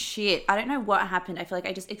craziest shit. I don't know what happened. I feel like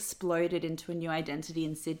I just exploded into a new identity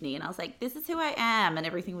in Sydney, and I was like, this is who I am, and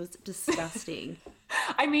everything was disgusting.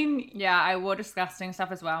 I mean, yeah, I wore disgusting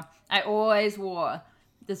stuff as well. I always wore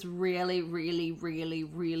this really, really, really,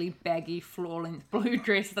 really baggy floor-length blue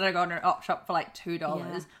dress that I got in an op shop for like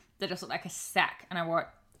 $2 that just looked like a sack, and I wore it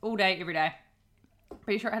all day, every day.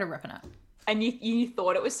 Pretty sure I had a rip in it. And you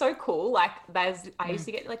thought it was so cool. Like I used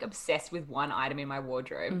to get like obsessed with one item in my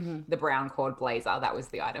wardrobe, the brown cord blazer. That was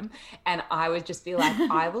the item. And I would just be like,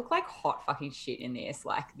 I look like hot fucking shit in this.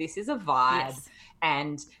 Like this is a vibe. Yes.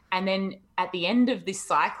 And then at the end of this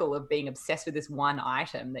cycle of being obsessed with this one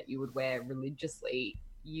item that you would wear religiously,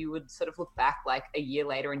 you would sort of look back like a year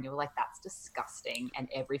later and you're like, that's disgusting. And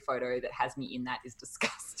every photo that has me in that is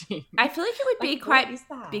disgusting. I feel like it would be quite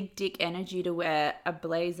big dick energy to wear a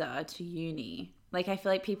blazer to uni. Like, I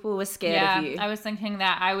feel like people were scared of you. I was thinking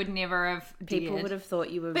that I would never have People dared. would have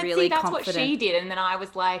thought you were but really see, that's confident. what she did. And then I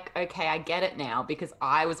was like, okay, I get it now, because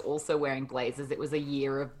I was also wearing blazers. It was a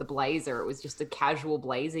year of the blazer. It was just a casual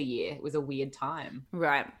blazer year. It was a weird time.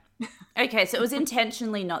 Right. Okay, so it was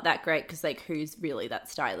intentionally not that great because, like, who's really that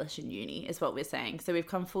stylish in uni is what we're saying. So we've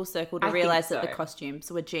come full circle to realise that the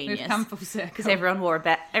costumes were genius. We've come full circle. Because everyone wore a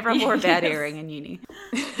bad earring in uni.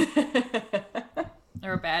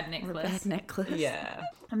 Or a bad necklace. Or a bad necklace. Yeah.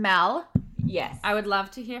 Mel? Yes. I would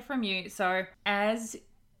love to hear from you. So as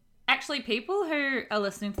actually people who are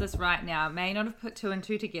listening to this right now may not have put 2 and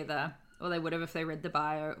 2 together, or they would have if they read the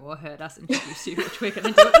bio or heard us introduce you, which we're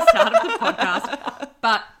going to do at the start of the podcast.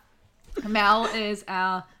 But Mel is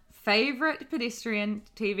our favourite pedestrian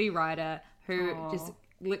TV writer who just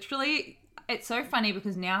literally, it's so funny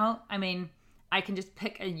because now, I mean, I can just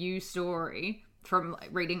pick a new story from like,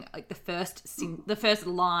 reading like the first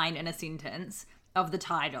line in a sentence of the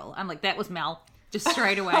title. I'm like, that was Mel. Just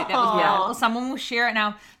straight away, that was Mel. Or someone will share it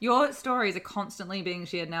now. Your stories are constantly being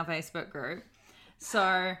shared in our Facebook group.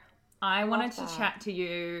 So I wanted to chat to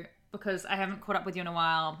you because I haven't caught up with you in a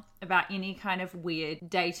while about any kind of weird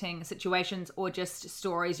dating situations or just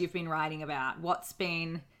stories you've been writing about. What's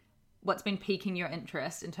been piquing your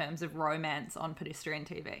interest in terms of romance on pedestrian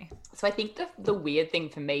TV? So I think the weird thing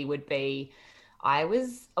for me would be I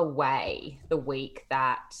was away the week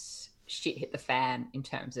that shit hit the fan in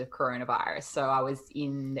terms of coronavirus. So I was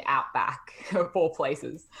in the outback of all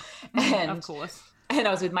places. And, of course. And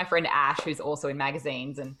I was with my friend Ash, who's also in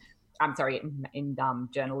magazines and in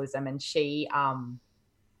journalism. And she,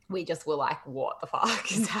 we just were like, what the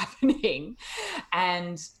fuck is happening?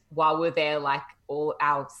 And while we're there, like both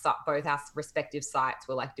our respective sites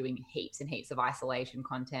were like doing heaps and heaps of isolation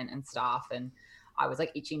content and stuff. And I was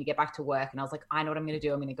like itching to get back to work. And I was like, I know what I'm going to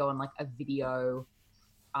do. I'm going to go on like a video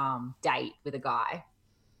date with a guy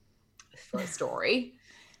for a story.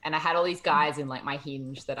 And I had all these guys in like my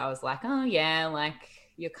Hinge that I was like, oh yeah, like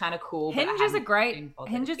you're kind of cool. Hinge is a great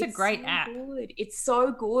app. Good. It's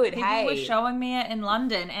so good. People were showing me it in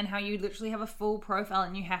London and how you literally have a full profile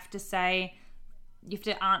and you have to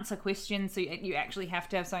answer questions. So you actually have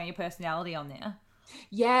to have some of your personality on there.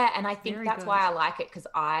 Yeah, and I think that's why I like it, because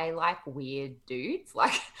I like weird dudes.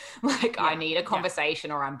 Like I need a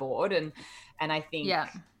conversation or I'm bored, and I think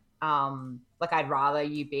like I'd rather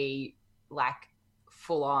you be like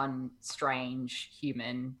full on strange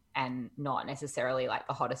human and not necessarily like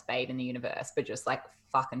the hottest babe in the universe, but just like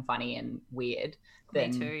fucking funny and weird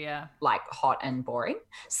than like hot and boring.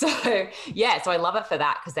 So so I love it for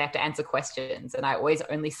that, because they have to answer questions, and I always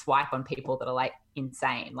only swipe on people that are like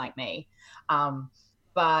insane like me.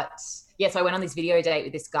 But so I went on this video date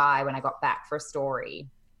with this guy when I got back for a story,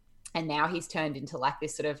 and now he's turned into like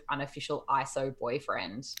this sort of unofficial ISO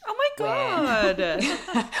boyfriend. Oh my God.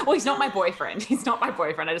 Well, he's not my boyfriend.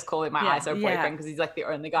 I just call him my ISO boyfriend because he's like the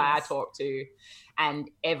only guy I talk to. And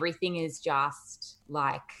everything is just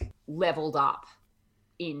like leveled up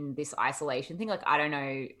in this isolation thing. Like, I don't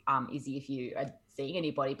know, Izzy, if you are seeing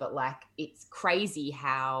anybody, but like it's crazy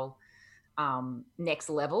how next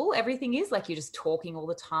level everything is. Like, you're just talking all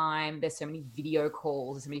the time. There's so many video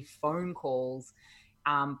calls, there's so many phone calls.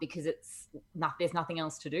 because there's nothing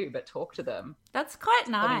else to do but talk to them. That's quite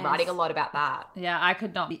nice. I've been writing a lot about that. Yeah, I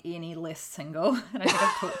could not be any less single. And I think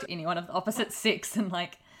I've talked to anyone of the opposite sex in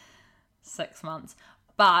like 6 months.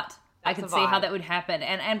 But I could see how that would happen.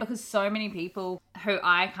 And because so many people who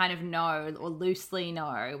I kind of know or loosely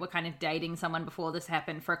know were kind of dating someone before this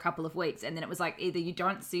happened for a couple of weeks. And then it was like either you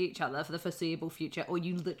don't see each other for the foreseeable future or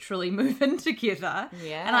you literally move in together.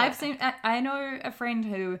 Yeah. And I know a friend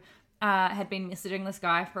who had been messaging this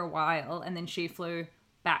guy for a while, and then she flew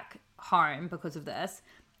back home because of this.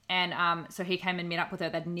 And so he came and met up with her.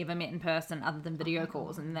 They'd never met in person other than video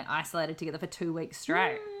calls, and they isolated together for 2 weeks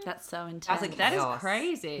straight. That's so intense. I was like, that is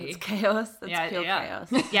crazy. It's chaos. That's pure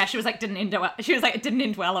chaos. Yeah, she was like, it didn't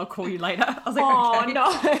end well. I'll call you later. I was like, okay.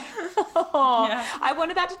 No. Yeah. I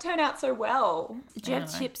wanted that to turn out so well. Do you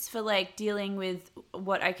have tips for like dealing with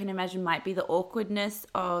what I can imagine might be the awkwardness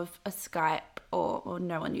of a Skype or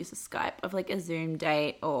no one uses Skype, of like a Zoom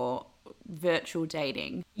date or virtual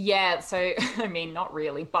dating? Yeah, so I mean, not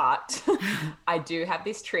really, but I do have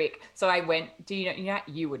this trick. So I went,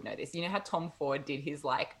 you would know this. You know how Tom Ford did his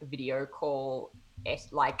like video call,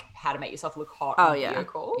 like how to make yourself look hot on video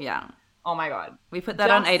call? Yeah. Oh my God. We put that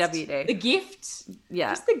on AWD. The gift.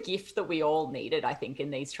 Yeah. Just the gift that we all needed, I think, in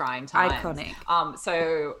these trying times. Iconic.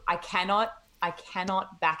 So I cannot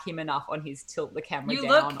back him enough on his tilt the camera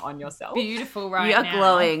down on yourself. Beautiful right now. You're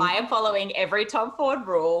glowing. I am following every Tom Ford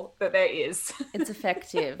rule that there is. It's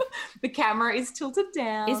effective. The camera is tilted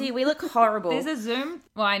down. Izzy, we look horrible. There's a Zoom.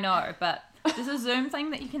 Well, I know, but there's a Zoom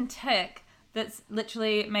thing that you can tick that's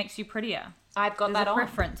literally makes you prettier. I've got that on.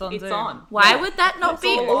 Preference on it's Zoom. On. Why would that not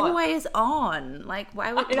be always on? Like,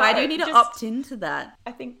 why do you need to opt into that?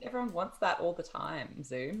 I think everyone wants that all the time,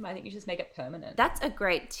 Zoom. I think you just make it permanent. That's a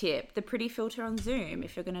great tip. The pretty filter on Zoom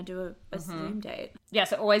if you're going to do a Zoom date. Yeah,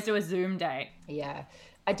 so always do a Zoom date. Yeah.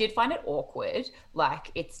 I did find it awkward.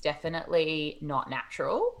 Like, it's definitely not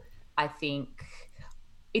natural. I think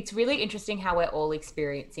it's really interesting how we're all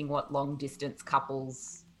experiencing what long distance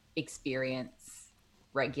couples experience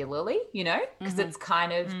regularly, you know, because it's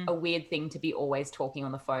kind of a weird thing to be always talking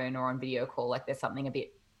on the phone or on video call. Like there's something a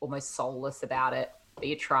bit almost soulless about it, but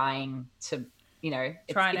you're trying to, you know,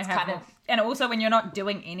 it's kind of, and also when you're not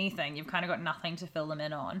doing anything, you've kind of got nothing to fill them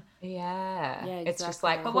in on. Yeah, exactly. It's just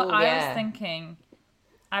like, but cool, what I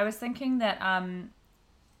was thinking that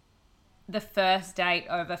the first date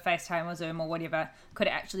over FaceTime or Zoom or whatever could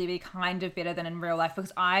actually be kind of better than in real life,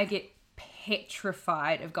 because I get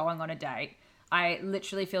petrified of going on a date. I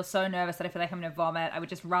literally feel so nervous that I feel like I'm going to vomit. I would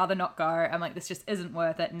just rather not go. I'm like, this just isn't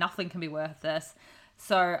worth it. Nothing can be worth this.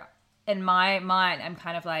 So in my mind, I'm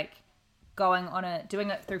kind of like doing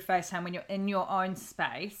it through FaceTime when you're in your own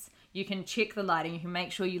space. You can check the lighting. You can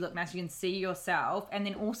make sure you look nice. You can see yourself. And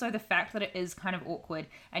then also the fact that it is kind of awkward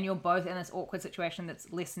and you're both in this awkward situation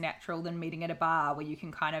that's less natural than meeting at a bar where you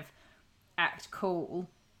can kind of act cool.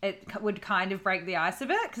 It would kind of break the ice a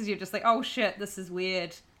bit because you're just like, oh shit, this is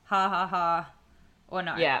weird. Ha ha ha. Or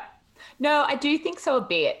no? Yeah. No, I do think so a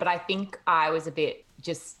bit, but I think I was a bit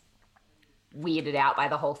just weirded out by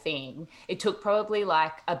the whole thing. It took probably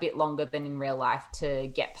like a bit longer than in real life to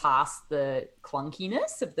get past the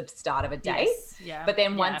clunkiness of the start of a date. Yes, yeah. But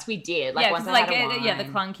then once we did, like once I had a wine, the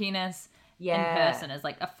clunkiness in person is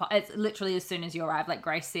like it's literally as soon as you arrive, like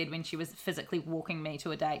Grace said when she was physically walking me to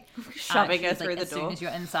a date, shoving her through the door. As soon as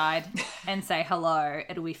you're inside and say hello,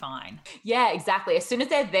 it'll be fine. Yeah, exactly. As soon as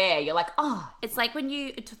they're there, you're like, oh. It's like when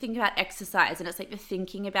you think about exercise and it's like the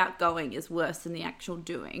thinking about going is worse than the actual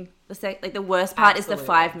doing. The worst part is the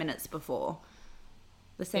 5 minutes before.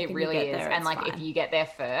 The second it really you get is. there, and like fine. if you get there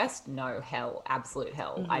first, no, hell, absolute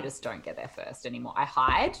hell. I just don't get there first anymore. I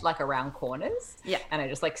hide like around corners. Yeah. And I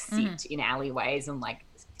just like sit in alleyways and like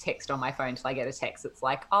text on my phone till I get a text. It's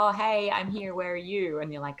like, oh, hey, I'm here. Where are you?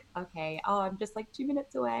 And you're like, okay, oh, I'm just like 2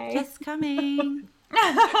 minutes away. Just coming.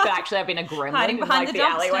 But actually I've been a gremlin in like the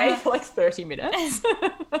alleyway for like 30 minutes.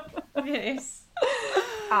 Yes.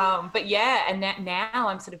 But yeah, and now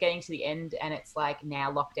I'm sort of getting to the end and it's like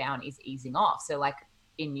now lockdown is easing off. So like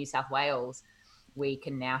in New South Wales, we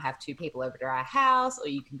can now have 2 people over to our house or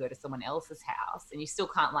you can go to someone else's house and you still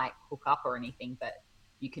can't like hook up or anything, but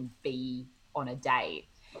you can be on a date.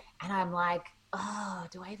 And I'm like, oh,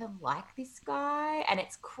 do I even like this guy? And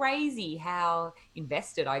it's crazy how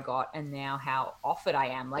invested I got and now how offered I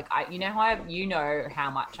am. Like, you know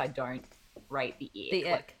how much I don't rate the ick.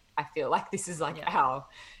 Like, I feel like this is like our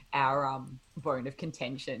bone of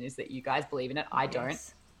contention is that you guys believe in it. I don't.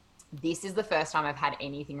 This is the first time I've had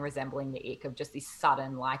anything resembling the ick of just this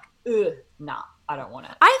sudden like, nah, I don't want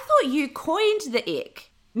it. I thought you coined the ick.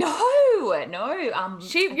 No.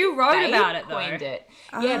 You wrote Babe about it though. Coined it.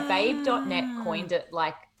 Yeah, Babe.net coined it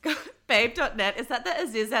like. Babe.net, is that the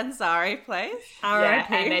Aziz Ansari place? Yeah,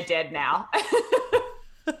 and they're dead now.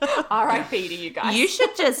 R.I.P. to you guys. You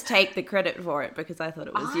should just take the credit for it because I thought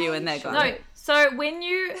it was you and they got it. So when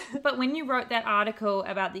you wrote that article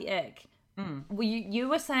about the ick, you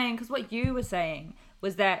were saying, because what you were saying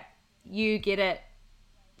was that you get it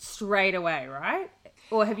straight away, right?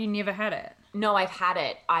 Or have you never had it? No, I've had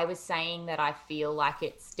it. I was saying that I feel like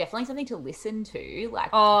it's definitely something to listen to.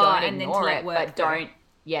 Like, don't don't ignore it, but through.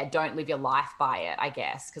 don't live your life by it, I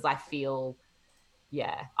guess. Because I feel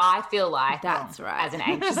like that's right. As an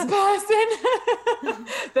anxious person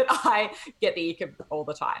that I get the ick all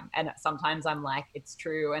the time. And sometimes I'm like, it's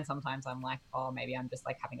true. And sometimes I'm like, oh, maybe I'm just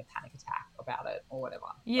like having a panic attack about it or whatever.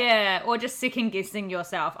 Yeah, or just second guessing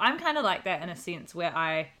yourself. I'm kind of like that in a sense where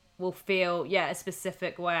I will feel, a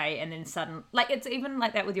specific way and then sudden, like it's even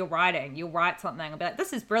like that with your writing. You'll write something and be like,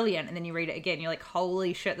 this is brilliant. And then you read it again. You're like,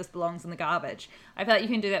 holy shit, this belongs in the garbage. I feel like you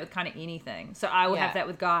can do that with kind of anything. So I will have that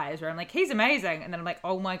with guys where I'm like, he's amazing. And then I'm like,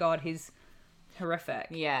 oh my God, he's horrific.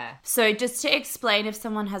 Yeah. So just to explain, if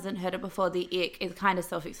someone hasn't heard it before, the ick is kind of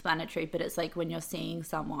self-explanatory, but it's like when you're seeing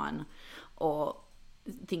someone or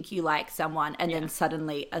think you like someone and then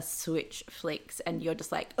suddenly a switch flicks and you're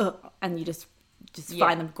just like, ugh, and you just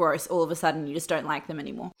find them gross. All of a sudden you just don't like them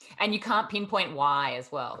anymore. And you can't pinpoint why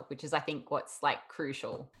as well, which is I think what's like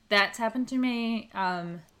crucial. That's happened to me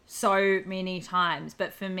so many times,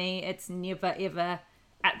 but for me it's never ever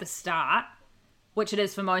at the start, which it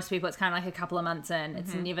is for most people. It's kind of like a couple of months in.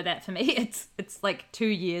 It's never that for me. It's like 2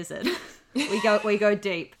 years in. we go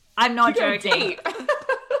deep. I'm not joking. Deep.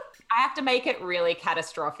 I have to make it really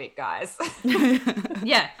catastrophic, guys.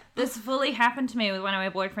 Yeah, this fully happened to me with one of my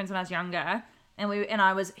boyfriends when I was younger. And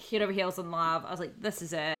I was head over heels in love. I was like, this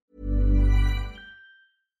is it.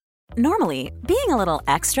 Normally, being a little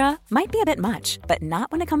extra might be a bit much, but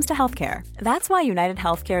not when it comes to healthcare. That's why United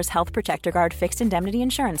Healthcare's Health Protector Guard fixed indemnity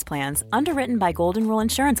insurance plans, underwritten by Golden Rule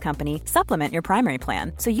Insurance Company, supplement your primary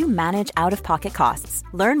plan so you manage out-of-pocket costs.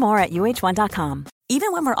 Learn more at uh1.com.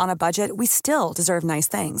 Even when we're on a budget, we still deserve nice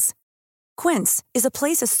things. Quince is a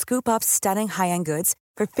place to scoop up stunning high-end goods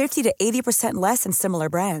for 50 to 80% less than similar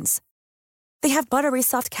brands. They have buttery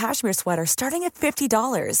soft cashmere sweaters starting at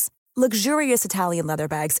 $50, luxurious Italian leather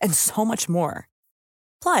bags, and so much more.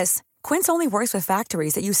 Plus, Quince only works with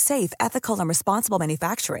factories that use safe, ethical, and responsible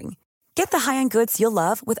manufacturing. Get the high-end goods you'll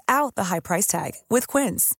love without the high price tag with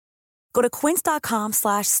Quince. Go to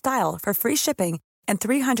quince.com/style for free shipping and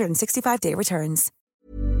 365-day returns.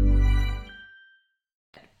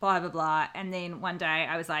 Blah, blah, blah. And then one day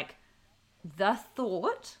I was like, the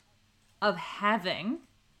thought of having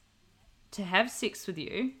to have sex with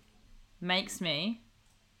you makes me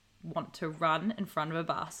want to run in front of a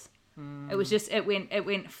bus. It was just, it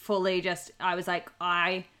went fully just, I was like,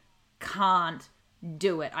 I can't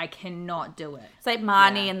do it. I cannot do it. It's like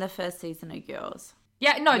Marnie in the first season of Girls.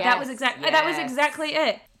 Yeah, no, that was exactly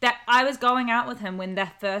it. That I was going out with him when the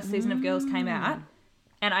first season of Girls came out,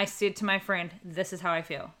 and I said to my friend, this is how I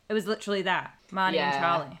feel. It was literally that. Marnie and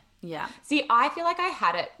Charlie. Yeah. See, I feel like I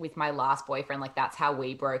had it with my last boyfriend. Like, that's how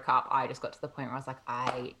we broke up. I just got to the point where I was like,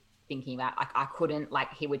 thinking about, like, I couldn't,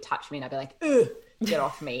 like, he would touch me and I'd be like, ugh, get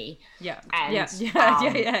off me. Yeah. And, yeah.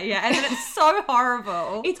 And then it's so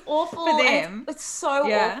horrible. It's awful. For them. It's so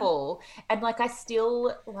awful. And, like, I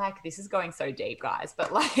still, like, this is going so deep, guys,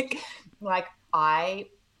 but, like I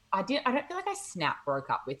don't feel like I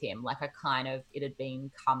broke up with him. Like, it had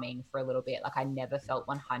been coming for a little bit. Like, I never felt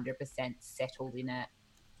 100% settled in it.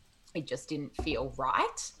 It just didn't feel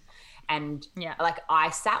right. And like, I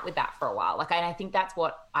sat with that for a while. Like, and I think that's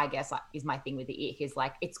what I guess, like, is my thing with the ick, is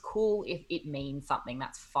like, it's cool if it means something,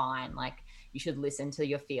 that's fine. Like, you should listen to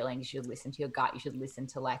your feelings. You should listen to your gut. You should listen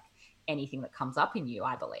to, like, anything that comes up in you,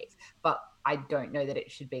 I believe. But I don't know that it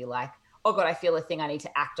should be like, oh God, I feel a thing, I need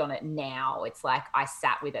to act on it now. It's like, I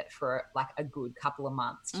sat with it for like a good couple of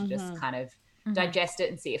months to just kind of digest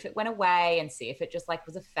it and see if it went away and see if it just like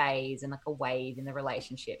was a phase and like a wave in the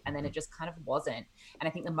relationship. And then it just kind of wasn't. And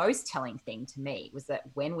I think the most telling thing to me was that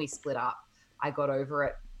when we split up, I got over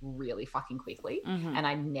it really fucking quickly. And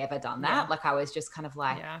I'd never done that. Like, I was just kind of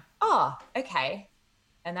like, oh, okay.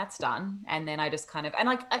 And that's done. And then I just kind of, and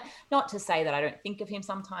like, not to say that I don't think of him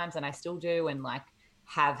sometimes, and I still do. And like,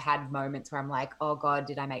 have had moments where I'm like, oh God,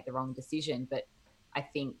 did I make the wrong decision? But I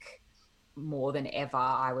think more than ever,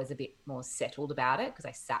 I was a bit more settled about it because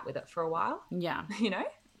I sat with it for a while. Yeah. You know?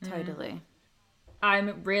 Totally.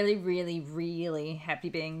 I'm really, really, really happy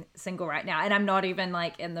being single right now. And I'm not even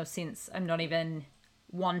like, in the sense, I'm not even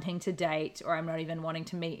wanting to date, or I'm not even wanting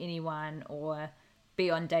to meet anyone, or be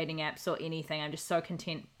on dating apps or anything. I'm just so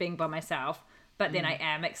content being by myself. But then I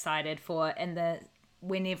am excited for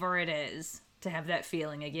whenever it is to have that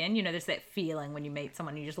feeling again. You know, there's that feeling when you meet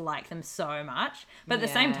someone, you just like them so much. But at the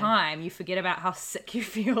same time, you forget about how sick you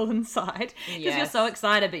feel inside because you're so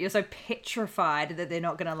excited, but you're so petrified that they're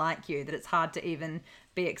not going to like you that it's hard to even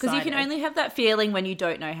be excited. Because you can only have that feeling when you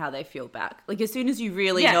don't know how they feel back. Like, as soon as you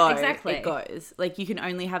really know, it goes. Like, you can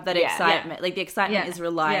only have that excitement. Like, the excitement is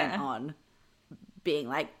reliant on being,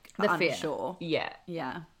 like, unsure.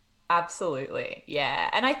 Yeah. Absolutely. Yeah.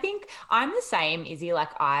 And I think I'm the same, Izzy.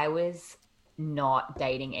 Like, I was not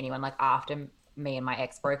dating anyone. Like, after me and my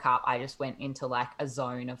ex broke up, I just went into like a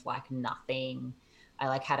zone of like nothing. I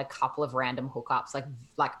like had a couple of random hookups,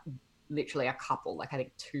 like literally a couple, like I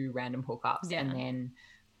think 2 random hookups. And then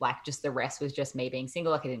like just the rest was just me being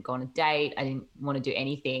single. Like, I didn't go on a date. I didn't want to do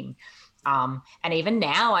anything. And even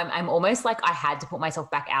now I'm almost like I had to put myself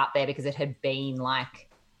back out there because it had been like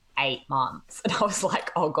 8 months. And I was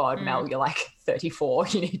like, oh God, Mel, you're like 34.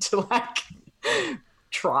 You need to like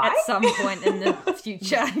try at some point in the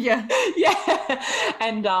future. Yeah.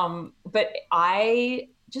 And but I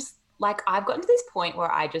just like, I've gotten to this point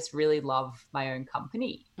where I just really love my own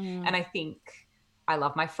company. And I think I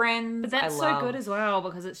love my friends. But that's so good as well,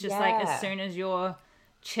 because it's just like, as soon as you're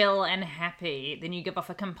chill and happy, then you give off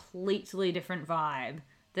a completely different vibe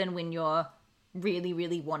than when you're really,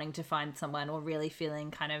 really wanting to find someone or really feeling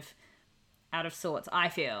kind of out of sorts, I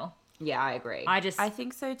feel. Yeah, I agree. I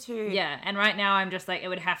think so too. Yeah, and right now I'm just like, it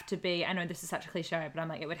would have to be, I know this is such a cliche, but I'm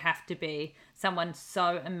like, it would have to be someone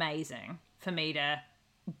so amazing for me to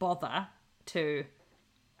bother to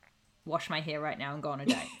wash my hair right now and go on a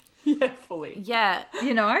date. Yeah, fully. Yeah.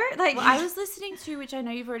 You know? Like, well, I was listening to, which I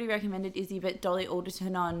know you've already recommended, Izzy, but Dolly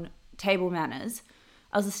Alderton on Table Manners.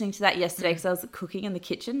 I was listening to that yesterday because I was cooking in the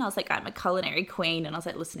kitchen. I was like, I'm a culinary queen, and I was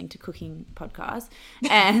like listening to cooking podcasts.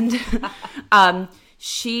 And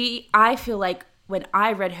I feel like when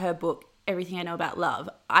I read her book, Everything I Know About Love,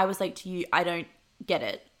 I was like to you, I don't get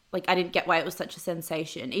it. Like, I didn't get why it was such a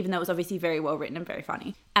sensation, even though it was obviously very well written and very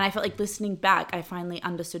funny. And I felt like listening back, I finally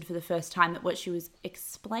understood for the first time that what she was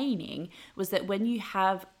explaining was that when you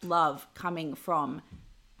have love coming from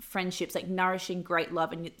friendships, like nourishing great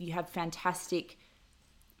love, and you have fantastic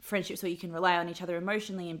friendships where you can rely on each other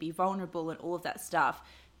emotionally and be vulnerable and all of that stuff,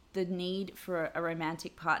 the need for a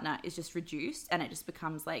romantic partner is just reduced, and it just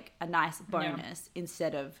becomes like a nice bonus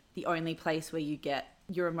instead of the only place where you get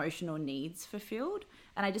your emotional needs fulfilled.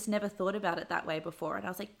 And I just never thought about it that way before. And I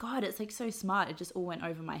was like, God, it's like so smart. It just all went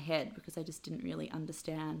over my head because I just didn't really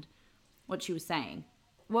understand what she was saying.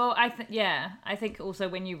 Well, I think also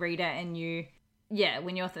when you read it and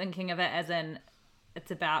when you're thinking of it as in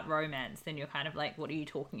it's about romance, then you're kind of like, what are you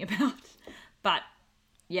talking about? But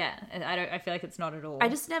yeah, I feel like it's not at all. I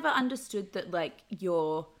just never understood that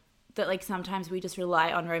that sometimes we just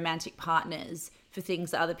rely on romantic partners for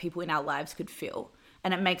things that other people in our lives could feel.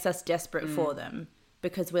 And it makes us desperate for them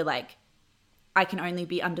because we're like, I can only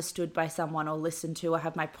be understood by someone or listened to or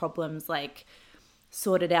have my problems like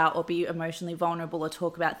sorted out or be emotionally vulnerable or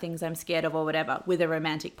talk about things I'm scared of or whatever with a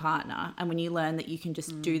romantic partner. And when you learn that you can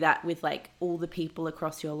just do that with like all the people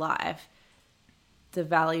across your life, the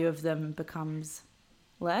value of them becomes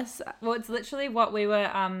less. Well, it's literally what we were,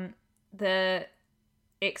 the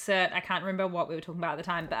excerpt, I can't remember what we were talking about at the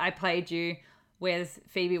time, but I played you with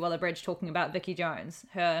Phoebe Waller-Bridge talking about Vicky Jones,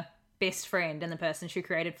 her best friend and the person she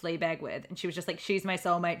created Fleabag with. And she was just like, she's my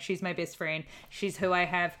soulmate, she's my best friend, she's who I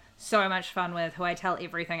have so much fun with, who I tell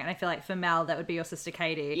everything. And I feel like for Mel, that would be your sister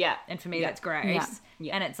Katie. Yeah. And for me, that's Grace.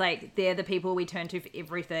 Yeah. And it's like, they're the people we turn to for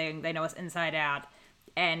everything. They know us inside out.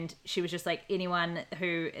 And she was just like, anyone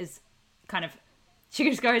who is kind of, she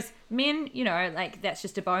just goes, men, you know, like, that's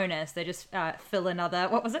just a bonus. They just fill another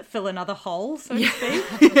hole, so to speak.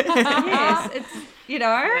 Yes, it's, you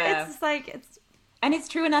know, it's just like, it's. And it's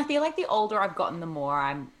true. And I feel like the older I've gotten, the more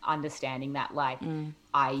I'm understanding that, like,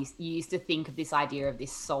 you used to think of this idea of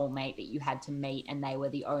this soulmate that you had to meet and they were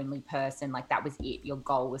the only person, like that was it. Your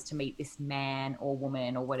goal was to meet this man or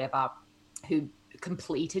woman or whatever who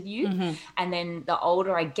completed you. Mm-hmm. And then the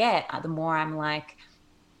older I get, the more I'm like,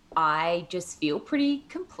 I just feel pretty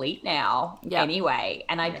complete now anyway.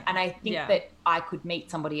 And I think that I could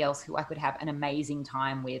meet somebody else who I could have an amazing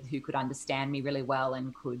time with, who could understand me really well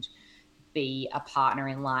and could be a partner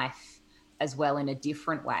in life as well in a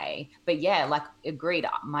different way. But yeah, like, agreed,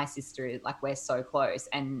 my sister, like, we're so close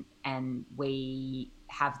and we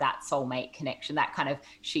have that soulmate connection, that kind of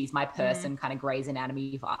she's my person kind of Grey's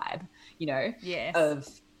Anatomy vibe, you know, of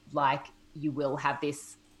like, you will have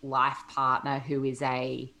this life partner who is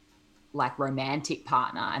a like romantic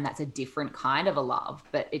partner, and that's a different kind of a love,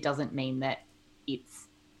 but it doesn't mean that it's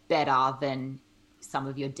better than some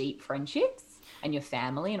of your deep friendships and your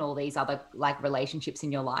family and all these other like relationships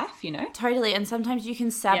in your life, you know? Totally. And sometimes you can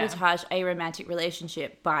sabotage a romantic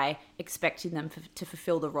relationship by expecting them to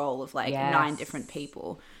fulfill the role of like 9 different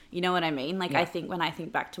people. You know what I mean? Like I think when I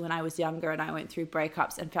think back to when I was younger and I went through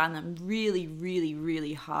breakups and found them really, really,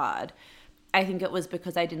 really hard, I think it was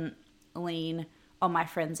because I didn't lean on my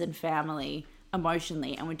friends and family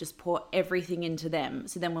emotionally and would just pour everything into them.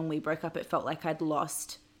 So then when we broke up, it felt like I'd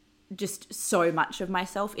lost just so much of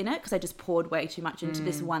myself in it because I just poured way too much into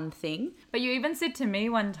this one thing. But you even said to me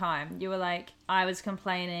one time, you were like, I was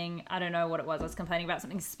complaining, I don't know what it was, I was complaining about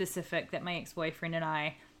something specific that my ex-boyfriend and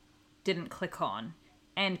I didn't click on.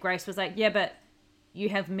 And Grace was like, yeah, but you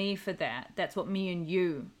have me for that. That's what me and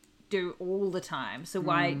you do all the time. So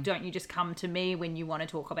why don't you just come to me when you want to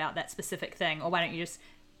talk about that specific thing? Or why don't you just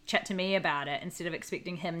chat to me about it instead of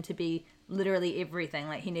expecting him to be literally everything?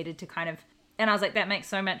 Like he needed to kind of... And I was like, that makes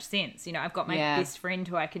so much sense. You know, I've got my best friend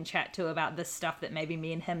who I can chat to about this stuff that maybe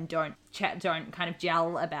me and him don't kind of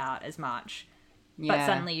gel about as much. Yeah. But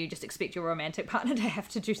suddenly you just expect your romantic partner to have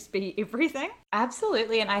to just be everything.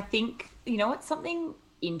 Absolutely. And I think, you know, it's something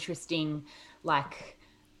interesting. Like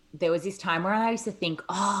there was this time where I used to think,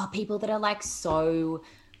 oh, people that are like so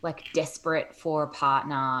like desperate for a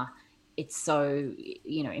partner, it's so,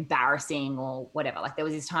 you know, embarrassing or whatever. Like there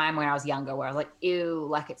was this time when I was younger where I was like, ew,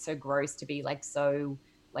 like it's so gross to be like so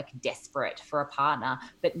like desperate for a partner.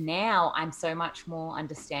 But now I'm so much more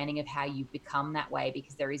understanding of how you become that way,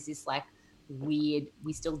 because there is this like weird,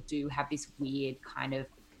 we still do have this weird kind of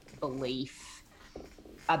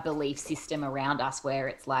a belief system around us where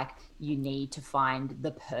it's like you need to find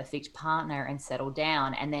the perfect partner and settle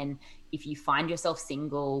down. And then if you find yourself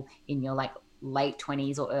single in your like late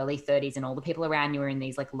 20s or early 30s and all the people around you are in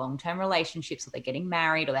these like long-term relationships, or they're getting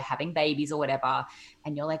married or they're having babies or whatever,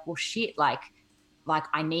 and you're like, well shit, like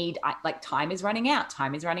time is running out.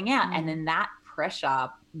 And then that pressure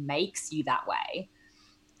makes you that way.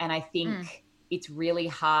 And I think it's really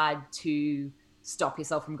hard to stop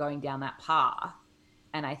yourself from going down that path.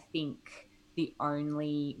 And I think the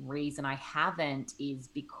only reason I haven't is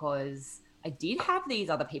because I did have these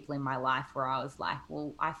other people in my life where I was like,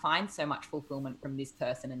 well, I find so much fulfillment from this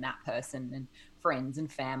person and that person and friends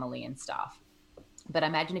and family and stuff. But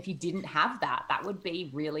imagine if you didn't have that, that would be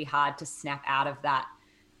really hard to snap out of that,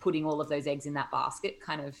 putting all of those eggs in that basket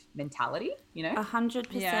kind of mentality, you know? 100%.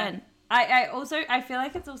 Yeah. I feel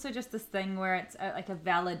like it's also just this thing where it's like a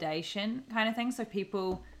validation kind of thing. So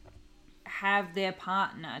people have their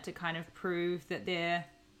partner to kind of prove that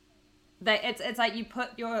it's like you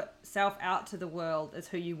put yourself out to the world as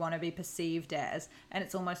who you want to be perceived as, and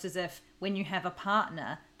it's almost as if when you have a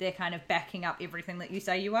partner, they're kind of backing up everything that you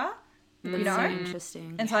say you are. You know? So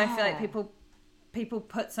interesting. And so I feel like people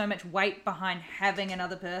put so much weight behind having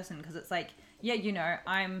another person, because it's like, yeah, you know,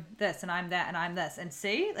 I'm this and I'm that and I'm this, and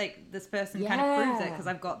see, like this person kind of proves it because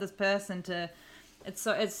I've got this person to.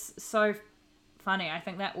 It's so funny. I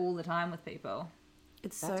think that all the time with people.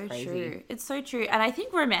 It's so true. It's so true. And I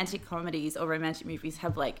think romantic comedies or romantic movies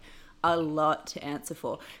have like a lot to answer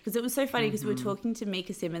for, because it was so funny because we were talking to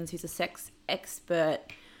Mika Simmons, who's a sex expert,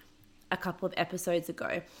 a couple of episodes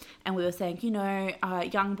ago, and we were saying, you know,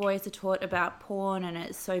 young boys are taught about porn and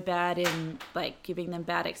it's so bad in like giving them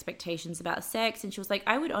bad expectations about sex. And she was like,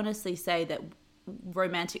 I would honestly say that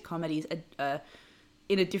romantic comedies are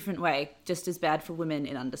in a different way just as bad for women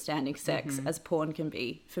in understanding sex as porn can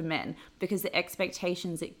be for men, because the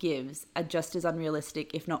expectations it gives are just as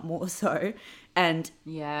unrealistic, if not more so, and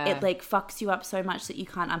it like fucks you up so much that you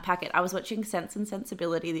can't unpack it. I was watching Sense and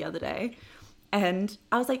Sensibility the other day, and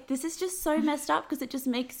I was like, this is just so messed up, because it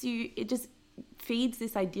just feeds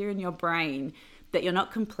this idea in your brain that you're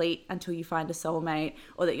not complete until you find a soulmate,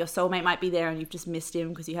 or that your soulmate might be there and you've just missed him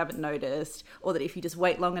because you haven't noticed, or that if you just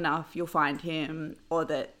wait long enough, you'll find him, or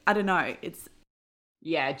that, I don't know, it's...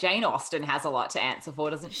 Yeah, Jane Austen has a lot to answer for,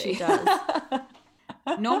 doesn't she? She does.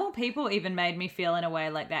 Normal People even made me feel in a way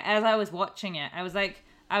like that. As I was watching it, I was like,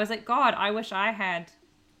 God, I wish I had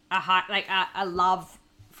a love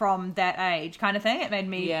from that age kind of thing. It made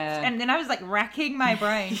me, and then I was like racking my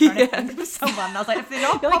brain trying to think of someone. I was like, if they're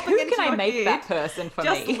not popping who into can I make head, that person for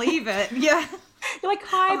just me? Just leave it. Yeah. You're like,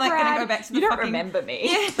 hi, I'm like, Brad. gonna go back to the you don't remember me.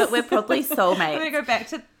 Yes. But we're probably soulmates. I'm gonna go back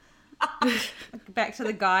to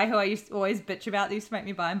the guy who I used to always bitch about. They used to make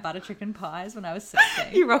me buy him butter chicken pies when I was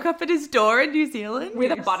 16. You rock up at his door in New Zealand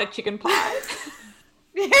with a butter chicken pie.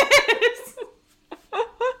 Yes.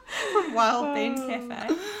 From Wild Bean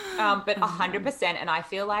Cafe. But 100%. And I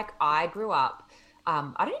feel like I grew up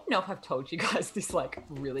I don't even know if I've told you guys this like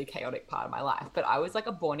really chaotic part of my life, but I was like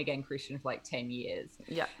a born again Christian for like 10 years.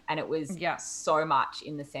 Yeah. And it was so much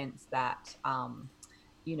in the sense that,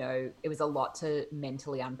 you know, it was a lot to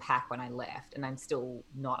mentally unpack when I left, and I'm still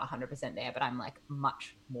not 100% there, but I'm like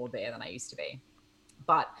much more there than I used to be.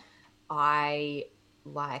 But I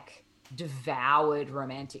like devoured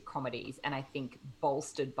romantic comedies, and I think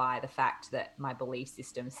bolstered by the fact that my belief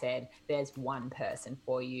system said there's one person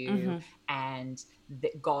for you and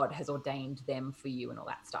that God has ordained them for you and all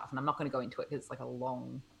that stuff. And I'm not going to go into it because it's like a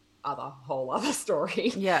long whole other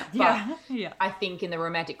story. But I think in the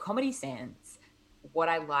romantic comedy sense, what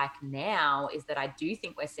I like now is that I do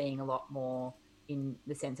think we're seeing a lot more in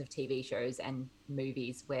the sense of TV shows and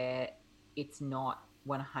movies where it's not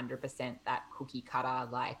 100% that cookie cutter,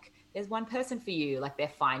 like there's one person for you, like they're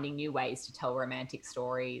finding new ways to tell romantic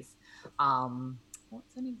stories.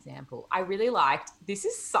 What's an example? I really liked, this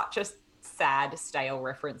is such a sad, stale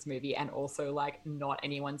reference movie and also like not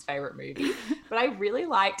anyone's favorite movie, but I really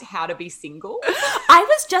liked How to Be Single. I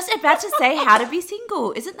was just about to say How to Be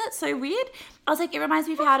Single. Isn't that so weird? I was like, it reminds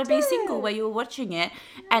me of How to Be Single, where you were watching it.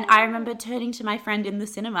 And I remember turning to my friend in the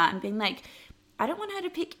cinema and being like, I don't want her to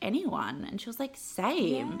pick anyone. And she was like,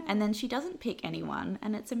 same. Yeah. And then she doesn't pick anyone,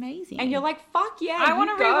 and it's amazing. And you're like, fuck yeah, I want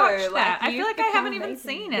to rewatch that. I feel like I haven't even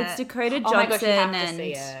seen it. It's Dakota Johnson. Oh my gosh, you have to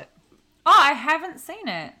see it. Oh, I haven't seen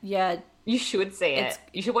it. Yeah. You should see it.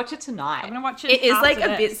 You should watch it tonight. I'm going to watch it. It is like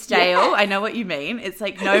a bit stale. Yeah. I know what you mean. It's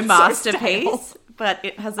like no masterpiece, but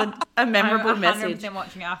it has a memorable message. I'm 100%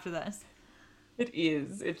 watching after this. It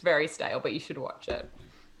is. It's very stale, but you should watch it.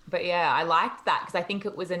 But yeah, I liked that because I think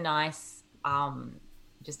it was a nice,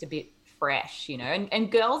 just a bit fresh, you know.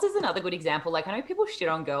 And Girls is another good example. Like I know people shit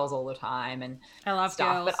on Girls all the time and I love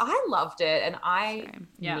stuff, Girls. but I loved it and I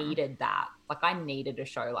needed that. Like I needed a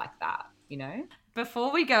show like that, you know.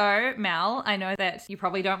 Before we go, Mel, I know that you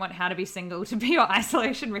probably don't want How to Be Single to be your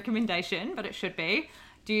isolation recommendation, but it should be.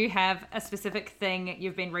 Do you have a specific thing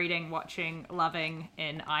you've been reading, watching, loving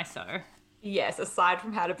in ISO? Yes, aside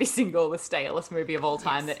from How to Be Single, the stalest movie of all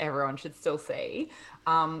time that everyone should still see,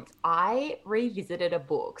 I revisited a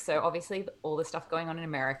book. So obviously all the stuff going on in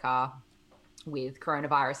America with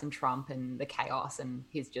coronavirus and Trump and the chaos and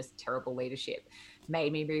his just terrible leadership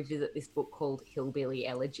made me revisit this book called Hillbilly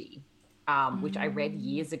Elegy. Which I read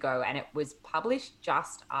years ago, and it was published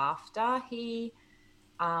just after he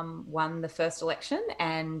won the first election.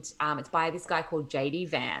 And it's by this guy called J.D.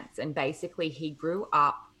 Vance. And basically he grew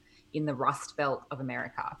up in the Rust Belt of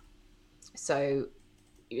America. So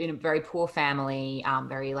in a very poor family,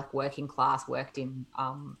 very like working class, worked in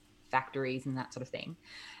factories and that sort of thing.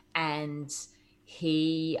 And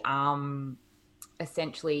he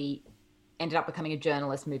essentially ended up becoming a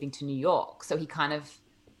journalist, moving to New York. So he kind of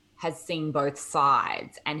has seen both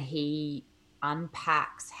sides, and he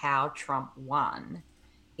unpacks how Trump won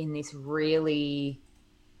in this really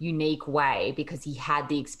unique way because he had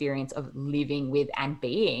the experience of living with and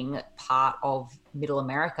being part of middle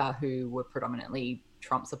America who were predominantly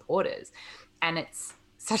Trump supporters. And it's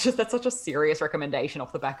such a serious recommendation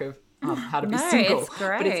off the back of How to Be Single. It's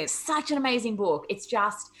great. But it's such an amazing book. It's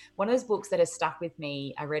just one of those books that has stuck with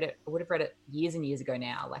me. I would have read it years and years ago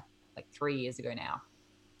now, like 3 years ago now.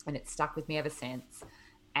 And it's stuck with me ever since.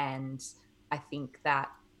 And I think that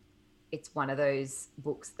it's one of those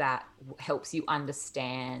books that helps you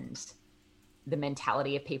understand the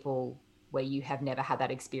mentality of people where you have never had that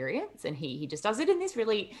experience. And he just does it in this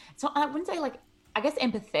really, it's not, I wouldn't say like, I guess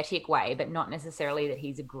empathetic way, but not necessarily that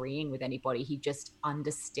he's agreeing with anybody. He just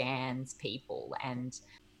understands people, and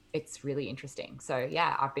it's really interesting. So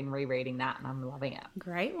yeah, I've been rereading that and I'm loving it.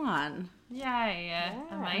 Great one. Yay.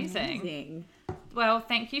 Amazing. Well,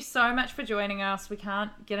 thank you so much for joining us. We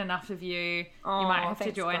can't get enough of you. You might have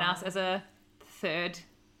to join us as a third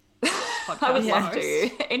podcast. I would love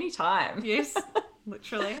to. Anytime. Yes,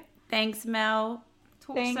 literally. Thanks, Mel.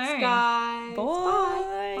 Talk Thanks, soon. guys.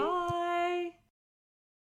 Bye. Bye.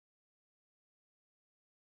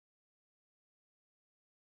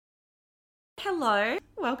 Hello.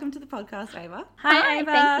 Welcome to the podcast, Ava. Hi,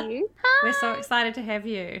 Ava. Thank you. Hi. We're so excited to have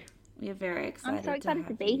you. We're very excited. I'm so excited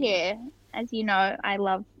to be you. here. As you know, I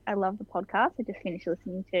love the podcast. I just finished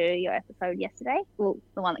listening to your episode yesterday. Well,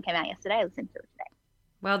 the one that came out yesterday. I listened to it today.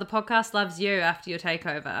 Well, the podcast loves you after your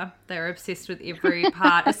takeover. They're obsessed with every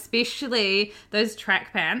part, especially those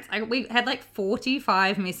track pants. We had like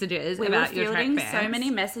 45 messages about your track pants. So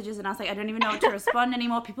many messages, and I was like, I don't even know what to respond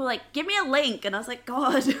anymore. People were like, give me a link, and I was like,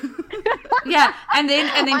 God. Yeah, and then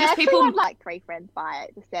just people had like 3 friends buy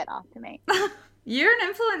it just said after me. You're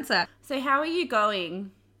an influencer. So how are you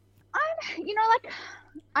going?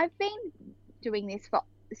 I've been doing this for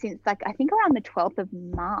since like I think around the 12th of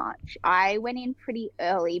March. I went in pretty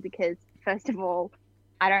early because first of all,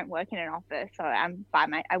 I don't work in an office, so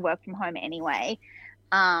I work from home anyway.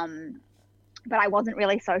 But I wasn't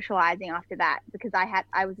really socializing after that because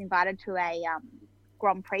I was invited to a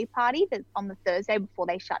Grand Prix party that's on the Thursday before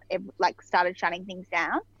they started shutting things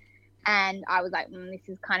down. And I was like, this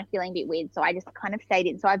is kind of feeling a bit weird. So I just kind of stayed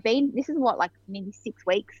in. So this is what, like maybe 6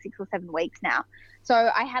 or 7 weeks now.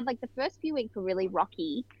 So I had like the first few weeks were really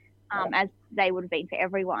rocky, as they would have been for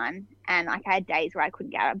everyone. And like I had days where I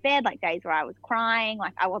couldn't get out of bed, like days where I was crying,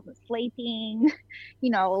 like I wasn't sleeping,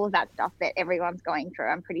 all of that stuff that everyone's going through,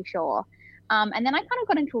 I'm pretty sure. And then I kind of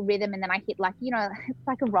got into a rhythm and then I hit like, it's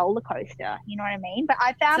like a roller coaster, you know what I mean? But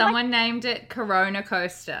I found someone named it Corona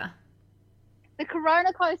Coaster. The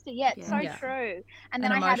Corona Coaster, so true. And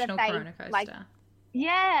then I had a phase, Corona Coaster.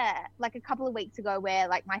 like a couple of weeks ago where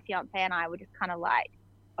like my fiance and I were just kind of like,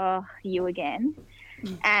 oh, you again.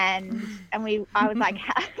 And I was like,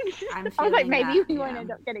 I was like, maybe we won't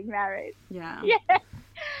end up getting married. Yeah. Yeah.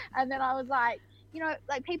 And then I was like,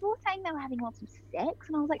 like people were saying they were having lots of sex,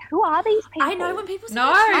 and I was like, who are these people? I know when people say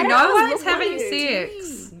no one's having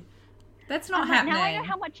sex. That's not happening. Now I know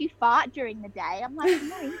how much you fart during the day. I'm like, I'm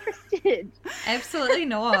not interested. Absolutely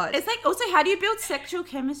not. It's like, also, how do you build sexual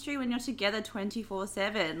chemistry when you're together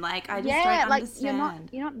 24/7? Like, I just don't understand.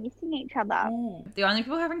 You're not missing each other. The only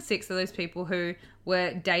people having sex are those people who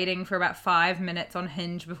were dating for about 5 minutes on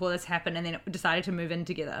Hinge before this happened and then decided to move in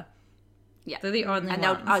together. Yeah. They're the only ones. And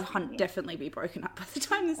they'll definitely be broken up by the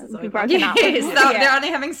time this is over. Broken up. They're only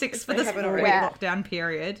having sex for this lockdown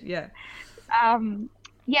period. Yeah.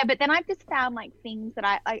 Yeah, but then I've just found like things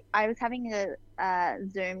that I was having a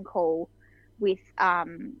Zoom call with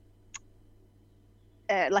like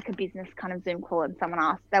a business kind of Zoom call, and someone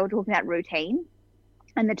asked, they were talking about routine,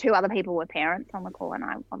 and the two other people were parents on the call, and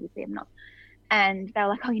I obviously am not. And they were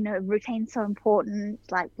like, oh, routine's so important,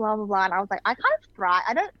 like blah blah blah. And I was like, I kind of thrive.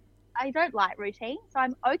 I don't like routine, so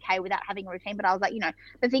I'm okay without having a routine. But I was like,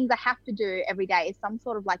 the things I have to do every day is some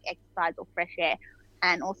sort of like exercise or fresh air.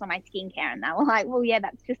 And also my skincare, and they were like, well, yeah,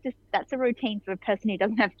 that's a routine for a person who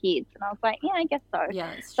doesn't have kids. And I was like, yeah, I guess so.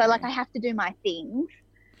 Yeah, that's so true. like I have to do my things.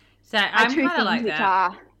 So I'm kind of like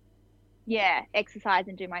that. Exercise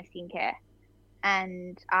and do my skincare.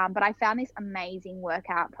 And but I found this amazing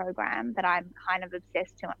workout program that I'm kind of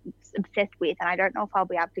obsessed with, and I don't know if I'll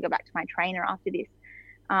be able to go back to my trainer after this,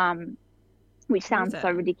 which sounds so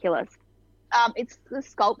ridiculous. It's the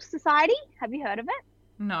Sculpt Society. Have you heard of it?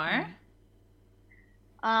 No.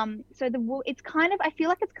 So it's kind of, I feel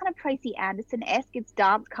like it's kind of Tracy Anderson-esque. It's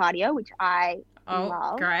dance cardio, which I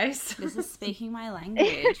love. Grace. This is speaking my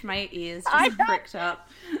language. My ears just pricked up.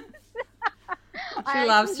 She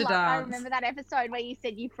loves to dance. I remember that episode where you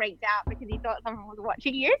said you freaked out because you thought someone was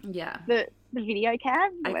watching you. Yeah. The video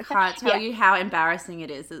cam. I can't tell you how embarrassing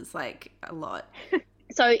it is. It's like a lot.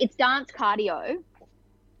 So it's dance cardio.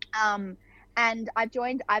 And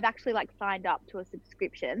I've actually like signed up to a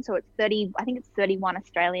subscription. So it's 31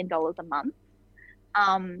 Australian dollars a month.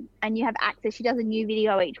 And you have access. She does a new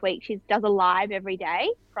video each week. She does a live every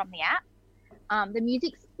day from the app. The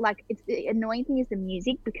music's like, the annoying thing is the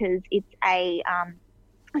music, because it's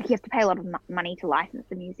like you have to pay a lot of money to license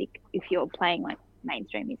the music if you're playing like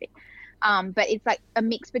mainstream music. But it's like a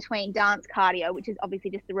mix between dance cardio, which is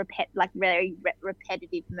obviously just the very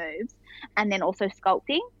repetitive moves, and then also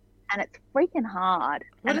sculpting. And it's freaking hard.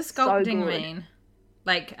 What does sculpting mean?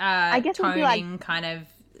 Like I guess toning, like, kind of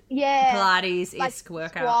Pilates-esque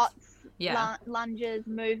like workouts. Squats, lunges,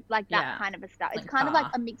 move, like that kind of a stuff. It's kind of like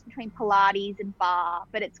a mix between Pilates and bar,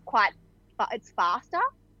 but it's faster,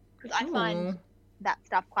 because I find that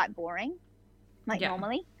stuff quite boring,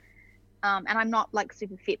 normally. And I'm not like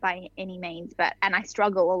super fit by any means, and I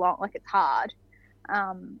struggle a lot, like it's hard,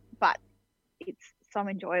 but it's so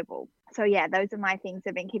enjoyable. So yeah, those are my things that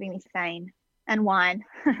have been keeping me sane. And wine.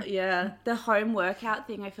 Yeah, the home workout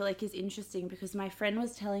thing I feel like is interesting, because my friend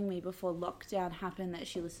was telling me before lockdown happened that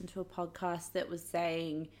she listened to a podcast that was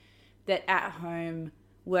saying that at home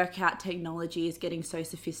workout technology is getting so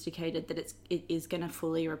sophisticated that it is going to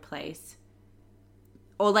fully replace,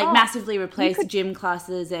 or like massively replace gym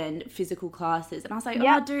classes and physical classes. And I was like,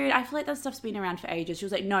 oh dude, I feel like that stuff's been around for ages. She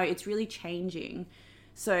was like, no, it's really changing.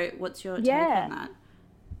 So what's your take on that?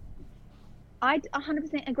 I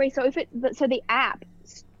 100% agree. So so the app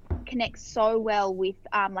connects so well with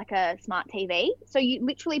like a smart TV. So you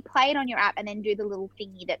literally play it on your app and then do the little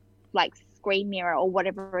thingy that like screen mirror or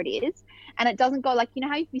whatever it is, and it doesn't go like, you know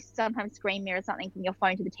how if you sometimes screen mirror something from your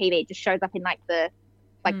phone to the TV, it just shows up in like the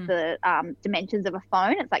dimensions of a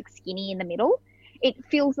phone. It's like skinny in the middle. It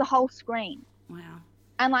fills the whole screen. Wow.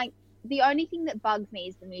 And like the only thing that bugs me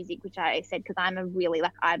is the music, which I said, because I'm a really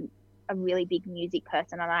big music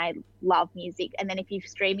person and I love music. And then if you're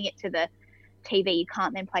streaming it to the TV, you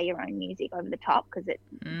can't then play your own music over the top because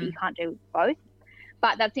you can't do both.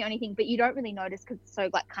 But that's the only thing. But you don't really notice because it's so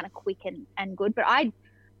like kind of quick and good. But I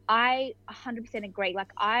 100% agree.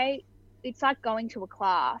 Like it's like going to a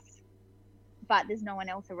class, but there's no one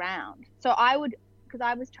else around. So because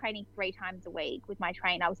I was training 3 times a week with my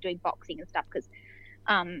trainer, I was doing boxing and stuff because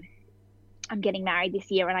I'm getting married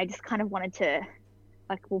this year, and I just kind of wanted to,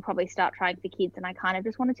 like, we'll probably start trying for kids, and I kind of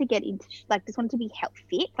just wanted to get into, like, just wanted to be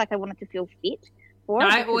fit. Like, I wanted to feel fit for it.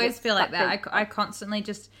 I always feel like that. I constantly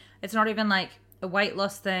just, it's not even like a weight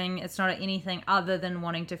loss thing. It's not anything other than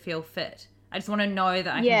wanting to feel fit. I just want to know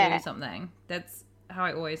that I can do something. That's how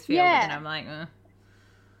I always feel. But then I'm like,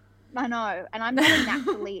 I know, and I'm not a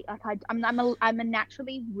naturally like I'm a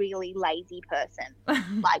naturally really lazy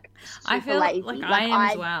person. Like I feel lazy. like I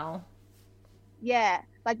am as well. Yeah,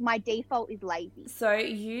 like my default is lazy. So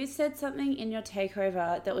you said something in your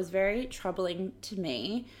takeover that was very troubling to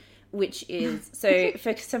me, which is, so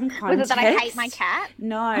for some context... Was it that I hate my cat?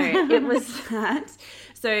 No, it was that.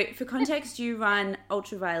 So for context, you run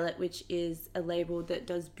Ultraviolet, which is a label that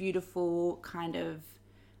does beautiful kind of,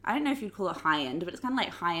 I don't know if you'd call it high-end, but it's kind of like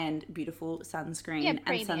high-end, beautiful sunscreen and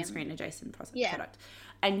sunscreen-adjacent product.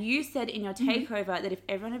 And you said in your takeover that if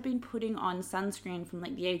everyone had been putting on sunscreen from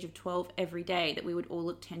like the age of 12 every day, that we would all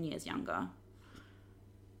look 10 years younger.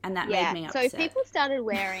 And that made me upset. So people started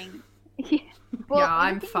wearing...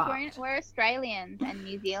 I'm fucked. We're Australians and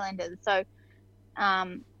New Zealanders, so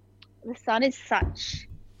the sun is such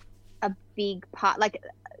a big part. Like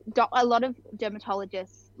a lot of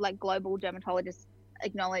dermatologists, like global dermatologists,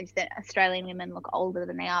 acknowledge that Australian women look older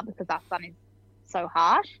than they are because our sun is so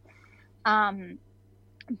harsh.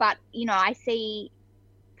 But you know, I see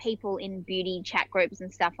people in beauty chat groups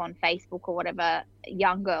and stuff on Facebook or whatever,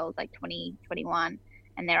 young girls like 20, 21,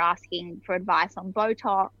 and they're asking for advice on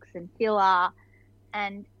Botox and filler,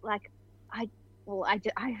 and like I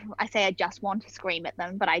say I just want to scream at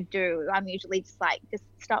them, but I do. I'm usually just like, just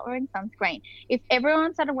start wearing sunscreen. If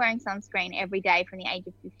everyone started wearing sunscreen every day from the age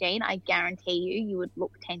of 15, I guarantee you would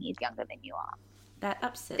look 10 years younger than you are. That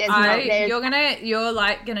upsets me. You're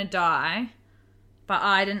like gonna die, but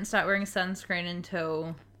I didn't start wearing sunscreen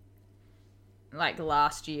until like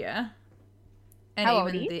last year. And how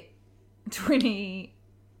old are you?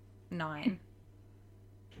 29.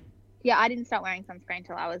 Yeah, I didn't start wearing sunscreen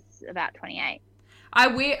until I was about 28.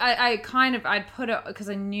 I'd put it because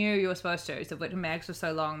I knew you were supposed to. So, but Mags was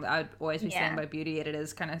so long that I'd always be seen by beauty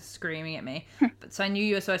editors kind of screaming at me. But so I knew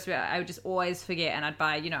you were supposed to. I would just always forget, and I'd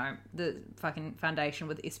buy, you know, the fucking foundation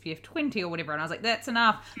with SPF 20 or whatever, and I was like, that's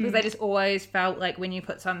enough, because I just always felt like when you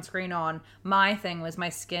put sunscreen on, my thing was my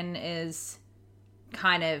skin is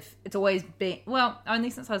kind of, it's always been, well, only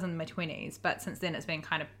since I was in my 20s, but since then it's been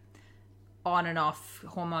kind of on and off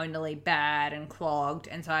hormonally bad and clogged,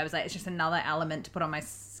 and so I was like, it's just another element to put on my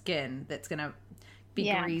skin that's gonna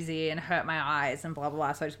be greasy and hurt my eyes and blah blah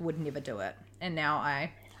blah, so I just would never do it, and now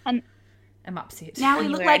I am upset. Now we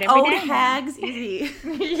look like old hags, Izzy.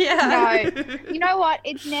 No, you know what,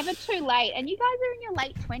 it's never too late, and you guys are in your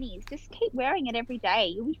late 20s, just keep wearing it every day,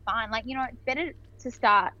 you'll be fine. Like, you know, it's better to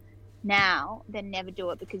start now than never do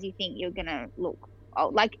it because you think you're gonna look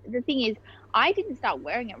old. Like, the thing is, I didn't start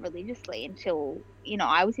wearing it religiously until, you know,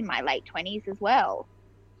 I was in my late 20s as well,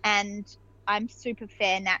 and I'm super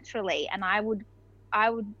fair naturally, and I would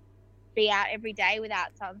be out every day without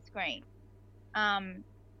sunscreen.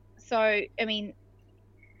 So I mean,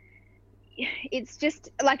 it's just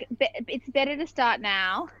like, it's better to start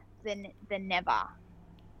now than never.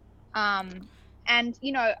 And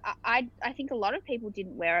you know, I think a lot of people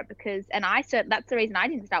didn't wear it because, and that's the reason I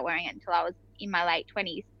didn't start wearing it until I was in my late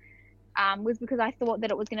 20s. Was because I thought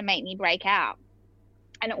that it was going to make me break out,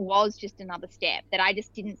 and it was just another step that I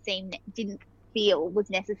just didn't feel was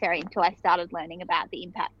necessary until I started learning about the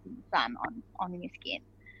impact of the sun on your skin,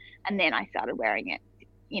 and then I started wearing it,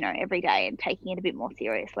 you know, every day and taking it a bit more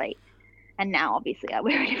seriously, and now obviously I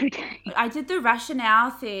wear it every day. I did the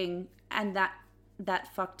Rationale thing, and that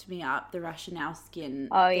fucked me up, the Rationale skin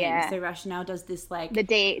thing. Yeah. So Rationale does this like... The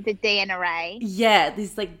DNA. Yeah,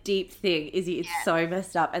 this like deep thing. Izzy, it's so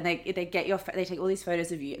messed up. And they get they take all these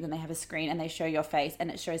photos of you, and then they have a screen and they show your face,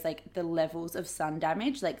 and it shows like the levels of sun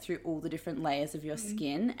damage, like through all the different layers of your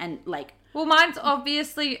skin. And like... Well, mine's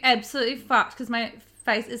obviously absolutely fucked because my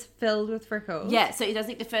face is filled with freckles. Yeah, so it does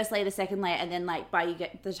like the first layer, the second layer, and then like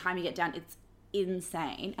the time you get down, it's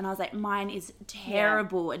insane. And I was like, mine is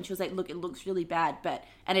terrible. And she was like, look, it looks really bad,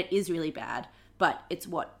 and it is really bad, but it's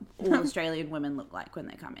what all Australian women look like when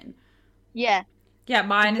they come in. Yeah. Yeah,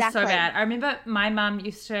 mine is so Exactly. bad. I remember my mum she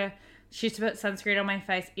used to put sunscreen on my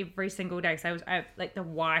face every single day because I like the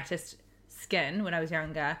whitest skin when I was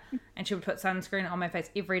younger, and she would put sunscreen on my face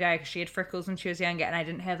every day because she had freckles when she was younger, and I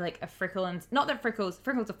didn't have like a freckle. And not that freckles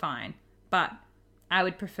are fine, but I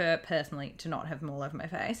would prefer personally to not have them all over my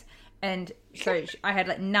face. And so I had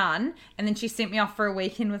like none, and then she sent me off for a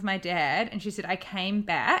weekend with my dad, and she said I came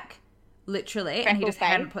back literally and he just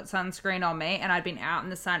hadn't put sunscreen on me, and I'd been out in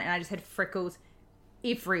the sun and I just had freckles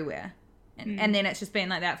everywhere. And then it's just been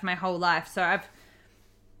like that for my whole life. So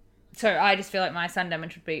I just feel like my sun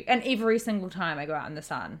damage would be, and every single time I go out in the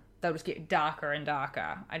sun, they'll just get darker and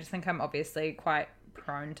darker. I just think I'm obviously quite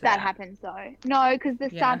prone to that. That happens though. No, because the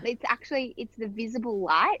sun, it's the visible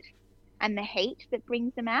light and the heat that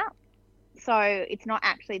brings them out. So it's not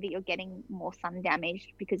actually that you're getting more sun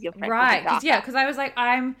damage because your freckles are darker. Yeah, because I was like,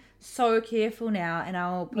 I'm so careful now, and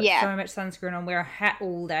I'll put so much sunscreen on, wear a hat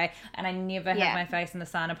all day, and I never have my face in the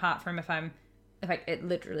sun apart from if it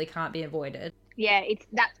literally can't be avoided. Yeah,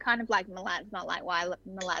 that's kind of like melasma, like why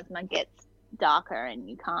melasma gets darker and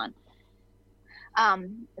you can't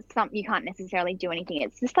you can't necessarily do anything.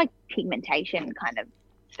 It's just like pigmentation kind of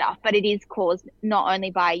stuff, but it is caused not only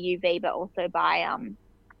by UV but also by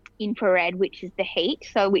infrared, which is the heat.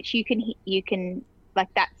 So which you can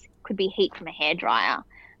like that could be heat from a hairdryer.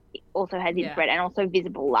 It also has infrared and also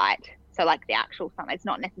visible light. So like the actual sun, it's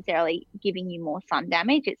not necessarily giving you more sun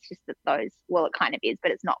damage. It's just that it kind of is,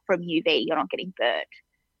 but it's not from UV. You're not getting burnt.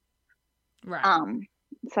 Right.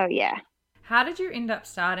 So yeah. How did you end up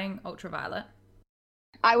starting Ultraviolet?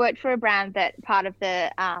 I worked for a brand that part of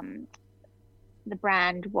the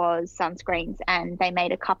brand was sunscreens, and they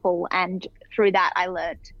made a couple, and through that I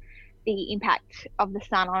learnt the impact of the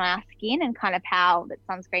sun on our skin, and kind of how that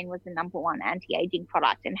sunscreen was the number one anti-aging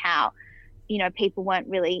product, and how, you know, people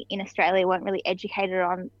in Australia weren't really educated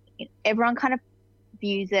on, everyone kind of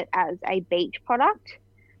views it as a beach product.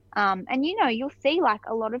 And, you know, you'll see like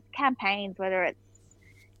a lot of campaigns, whether it's,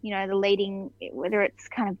 you know, whether it's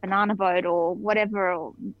kind of Banana Boat or whatever,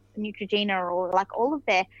 or Neutrogena, or like all of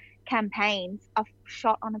their campaigns are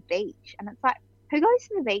shot on a beach. And it's like, who goes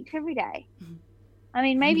to the beach every day? I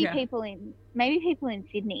mean, maybe people in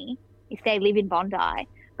Sydney, if they live in Bondi,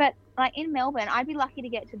 but like in Melbourne, I'd be lucky to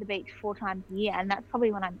get to the beach 4 times a year, and that's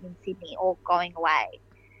probably when I'm in Sydney or going away.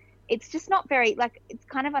 It's just not very, like, it's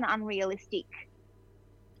kind of an unrealistic,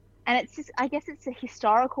 and it's just, I guess it's a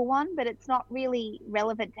historical one, but it's not really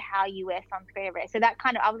relevant to how you wear sunscreen every day. So that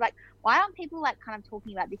kind of, I was like, why aren't people like kind of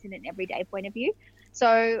talking about this in an everyday point of view?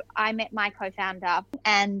 So I met my co-founder,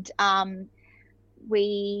 and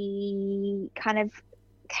we kind of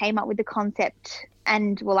came up with the concept,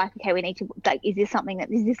 and we're like, okay, we need to, like, is this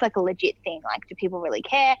like a legit thing? Like, do people really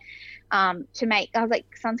care? To make, I was like,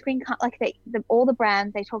 sunscreen can't, like, all the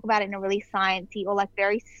brands, they talk about it in a really sciencey or like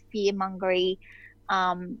very fear-mongery,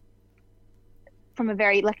 from a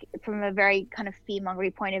very kind of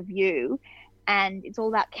fear-mongery point of view, and it's all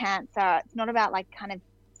about cancer. It's not about like kind of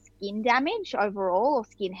skin damage overall or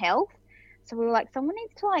skin health. So we were like, someone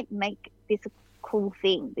needs to like make this a cool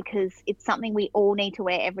thing, because it's something we all need to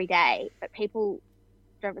wear every day, but people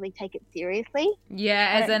don't really take it seriously.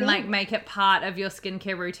 Yeah, as in like make it part of your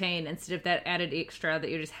skincare routine instead of that added extra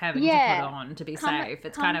that you're just having to put on to be safe.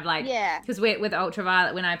 It's kind of like, because with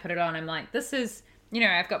Ultraviolet, when I put it on, I'm like, this is, you know,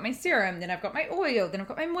 I've got my serum, then I've got my oil, then I've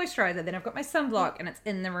got my moisturizer, then I've got my sunblock, and it's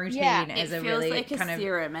in the routine as a really like kind a of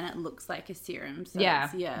serum, and it looks like a serum. So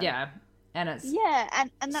and it's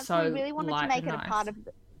and that's so why we really wanted to make it a part of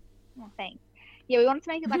the, thanks. Yeah, we wanted to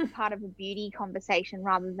make it like a part of a beauty conversation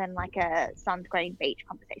rather than like a sunscreen beach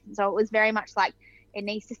conversation. So it was very much like, it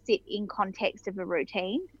needs to sit in context of a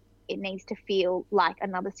routine. It needs to feel like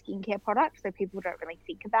another skincare product, so people don't really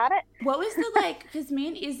think about it. What was the, like, because me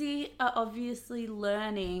and Izzy are obviously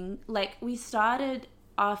learning, like, we started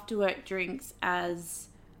after work drinks as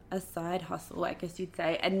a side hustle, I guess you'd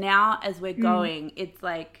say, and now as we're going, it's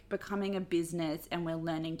like becoming a business, and we're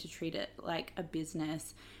learning to treat it like a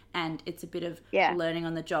business, and it's a bit of learning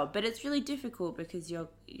on the job, but it's really difficult because you're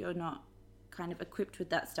not kind of equipped with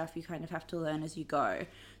that stuff. You kind of have to learn as you go.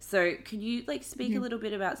 So can you like speak a little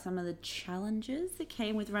bit about some of the challenges that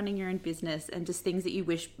came with running your own business, and just things that you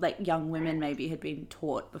wish like young women maybe had been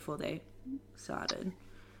taught before they started?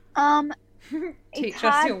 Teach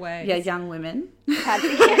us your ways. Yeah, young women.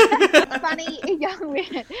 It's funny, young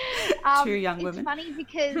women. Two young women. It's funny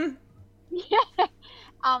because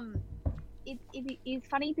it is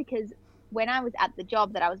funny because when I was at the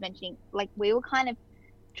job that I was mentioning, like, we were kind of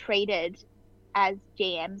treated as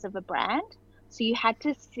GMs of a brand, so you had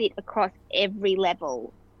to sit across every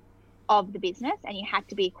level of the business, and you had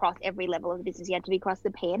to be across every level of the business. You had to be across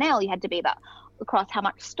the P&L. You had to be across how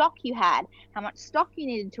much stock you had, how much stock you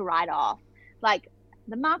needed to write off, like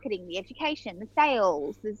the marketing, the education, the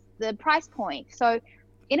sales, the price point. So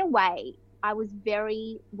in a way, I was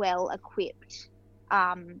very well equipped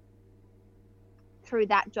through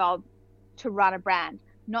that job to run a brand.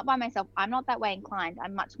 Not by myself. I'm not that way inclined.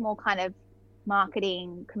 I'm much more kind of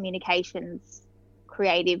marketing, communications,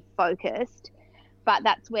 creative focused. But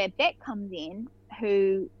that's where Beck comes in,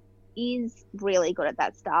 who is really good at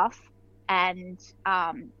that stuff and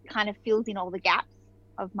kind of fills in all the gaps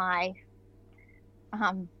of my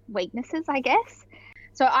weaknesses, I guess.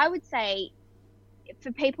 So I would say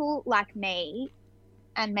for people like me,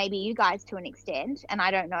 and maybe you guys to an extent, and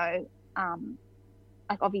I don't know,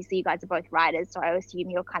 like obviously you guys are both writers, so I assume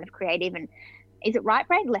you're kind of creative. And is it right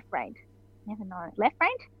brain, left brain? Never know. Left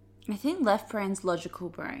brain? I think left brain's logical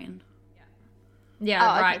brain. Yeah,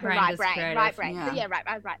 okay, right so brain right is brain, creative. right brain. Yeah. So yeah, right,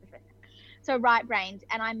 I was right the first time. So right brained,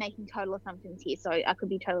 and I'm making total assumptions here, so I could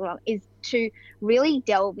be totally wrong, is to really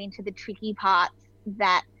delve into the tricky parts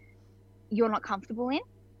that you're not comfortable in,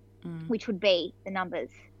 which would be the numbers.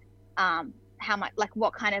 How much, like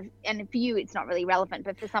what kind of, and for you it's not really relevant,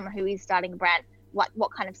 but for someone who is starting a brand,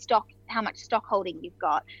 what kind of stock, how much stock holding you've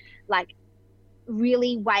got, like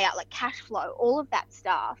really weigh out like cash flow, all of that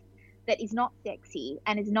stuff that is not sexy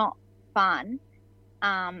and is not fun.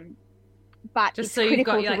 But Just it's so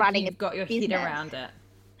critical you've to running got your business. head around it.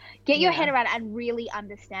 Get your head around it and really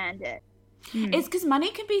understand it. It's because money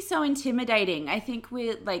can be so intimidating. I think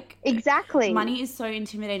we're like... Exactly. Money is so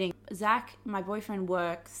intimidating. Zach, my boyfriend,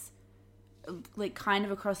 works like kind of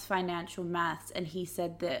across financial maths, and he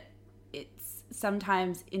said that it's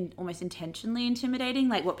sometimes almost intentionally intimidating,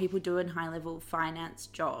 like what people do in high-level finance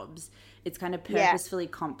jobs. It's kind of purposefully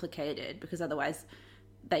complicated because otherwise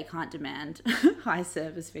they can't demand high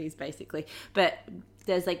service fees, basically. But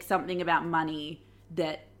there's like something about money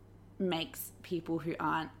that makes people who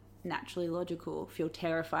aren't naturally logical feel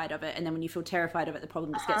terrified of it, and then when you feel terrified of it, the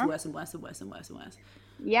problem just gets worse and worse and worse and worse and worse.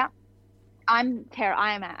 Yeah, I'm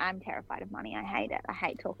terrified of money. I hate it. I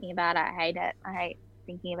hate talking about it. I hate it. I hate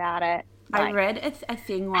thinking about it. Like, I read a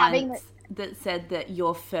thing once that said that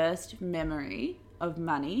your first memory of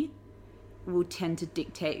money will tend to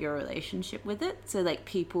dictate your relationship with it. So like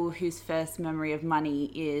people whose first memory of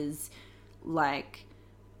money is like,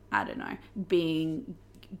 I don't know, being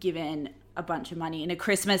given a bunch of money in a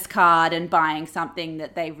Christmas card and buying something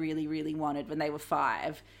that they really, really wanted when they were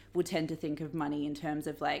 5, will tend to think of money in terms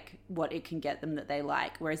of like what it can get them that they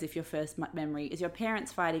like. Whereas if your first memory is your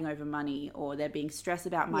parents fighting over money, or they're being stressed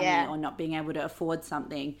about money, or not being able to afford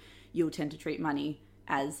something, you'll tend to treat money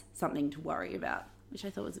as something to worry about, which I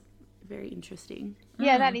thought was very interesting.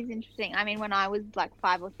 Yeah, that is interesting. I mean, when I was like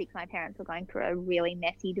 5 or 6, my parents were going through a really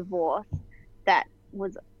messy divorce that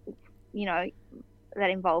was, you know, that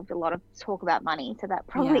involved a lot of talk about money. So that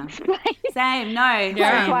probably explains. Same, no.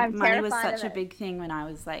 That's why I'm money was terrified such of a big thing when I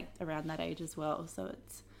was like around that age as well. So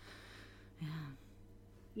it's,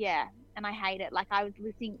 yeah, and I hate it. Like I was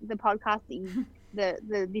listening to the podcast,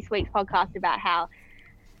 the this week's podcast about how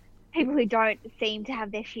people who don't seem to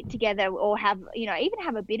have their shit together, or have, you know, even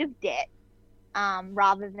have a bit of debt,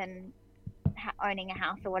 rather than owning a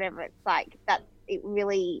house or whatever. It's like that. It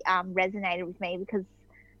really resonated with me because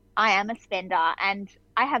I am a spender and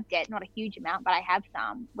I have debt, not a huge amount, but I have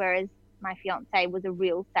some. Whereas my fiance was a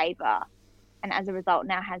real saver, and as a result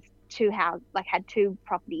now has 2 houses, like had 2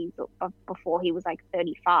 properties before he was like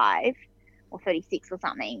 35 or 36 or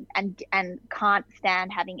something, and can't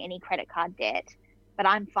stand having any credit card debt. But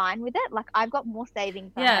I'm fine with it. Like I've got more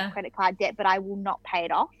savings than I have credit card debt, but I will not pay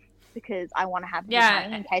it off because I want to have the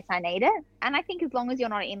money in case I need it. And I think as long as you're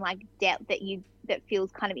not in like debt that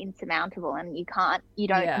feels kind of insurmountable and you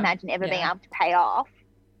don't imagine ever being able to pay off,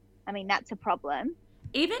 I mean, that's a problem.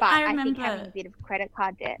 Even but I remember think having a bit of credit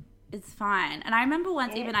card debt, it's fine. And I remember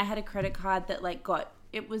once even I had a credit card that like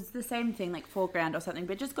it was the same thing, like $4,000 or something,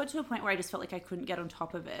 but it just got to a point where I just felt like I couldn't get on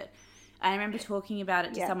top of it. I remember talking about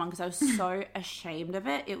it to someone because I was so ashamed of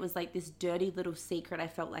it. It was like this dirty little secret I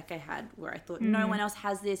felt like I had, where I thought no one else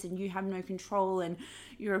has this and you have no control and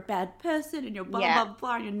you're a bad person and you're blah, blah,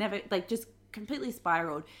 blah. And you're never, like, just completely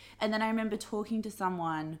spiraled. And then I remember talking to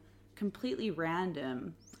someone completely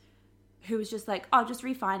random who was just like, oh, just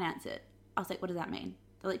refinance it. I was like, what does that mean?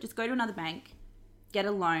 They're like, just go to another bank, get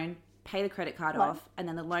a loan, pay the credit card off, and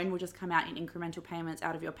then the loan will just come out in incremental payments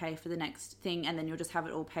out of your pay for the next thing, and then you'll just have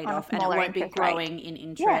it all paid off, and it won't be growing in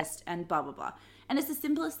interest and blah, blah, blah. And it's the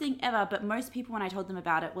simplest thing ever, but most people, when I told them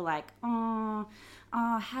about it, were like, oh,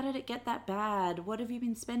 how did it get that bad? What have you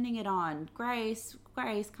been spending it on? Grace,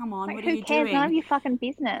 come on, what are you doing? None of your fucking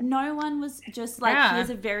business. No one was just like, here's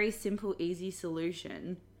a very simple, easy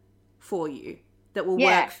solution for you that will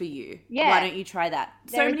work for you. Yeah. Why don't you try that?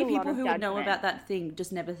 So many people who would know about that thing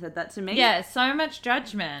just never said that to me. Yeah, so much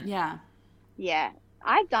judgment. Yeah. Yeah,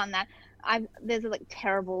 I've done that. There's a like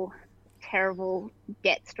terrible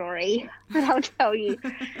debt story that I'll tell you.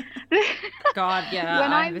 God, yeah.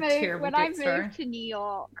 When I moved to New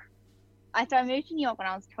York, I moved to New York when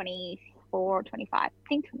I was 24 or 25. I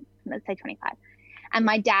think, let's say 25. And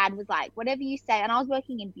my dad was like, whatever you say, and I was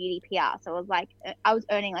working in beauty PR, so I was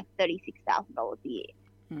earning like $36,000 a year.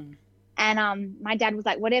 And my dad was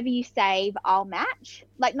like, whatever you save, I'll match.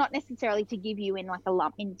 Like, not necessarily to give you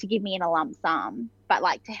to give me in a lump sum, but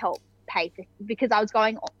like to help pay for, because I was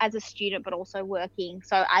going as a student but also working,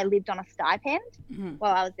 so I lived on a stipend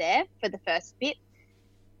while I was there for the first bit.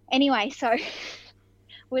 Anyway, so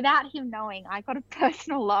without him knowing, I got a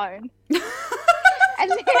personal loan. And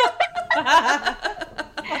then,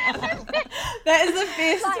 that is the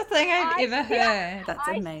best thing I've ever heard. That's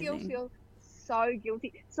amazing. I still feel so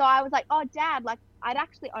guilty. So I was like, oh, Dad, like I'd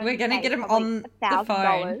actually only we're going to get him on the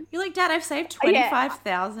phone. You're like, Dad, I've saved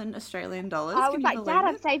 25,000 Australian dollars. I was like, Dad,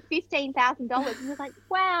 I've saved $15,000. And he was like,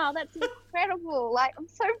 wow, that's incredible. Like, I'm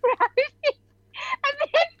so proud of you.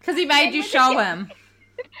 Because he made you show him.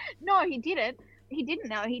 No, he didn't. He didn't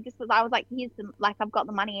know. He just was, I was like, I've got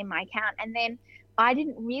the money in my account. And then I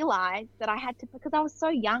didn't realize that I had to, because I was so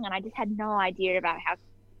young and I just had no idea about how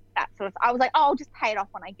that sort of, I was like, oh, I'll just pay it off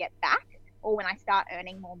when I get back or when I start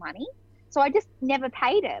earning more money. So I just never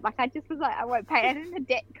paid it. Like, I just was like, I won't pay it. And then the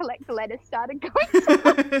debt collector letters started going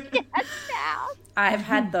to my house. I've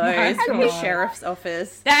had those from the sheriff's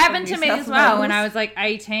office. That happened to me as well when I was like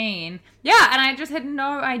 18. Yeah, and I just had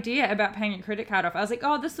no idea about paying a credit card off. I was like,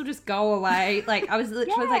 oh, this will just go away. Like, I was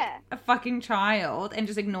literally like a fucking child and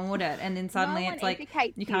just ignored it. And then suddenly it's like,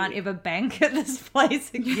 you can't ever bank at this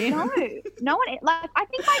place again. No one, like, I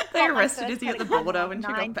think they arrested you at the border when she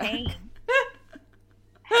got back.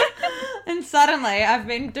 And suddenly I've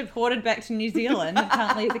been deported back to New Zealand and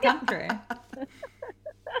can't leave the country.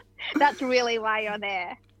 That's really why you're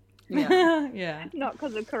there. Yeah. Yeah. Not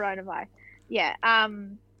because of coronavirus. Yeah.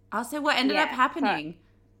 Also, what ended up happening?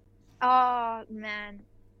 Oh, man.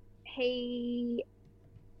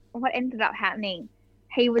 What ended up happening?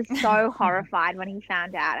 He was so horrified when he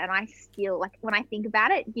found out. And I still, like, when I think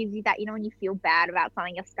about it, it gives you that, you know, when you feel bad about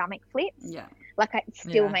something, your stomach flips. Yeah. Like, it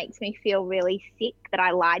still makes me feel really sick that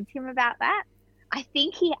I lied to him about that. I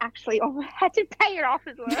think he actually had to pay it off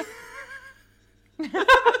as well.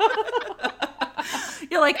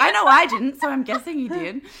 You're like, I know I didn't, so I'm guessing you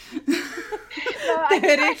did.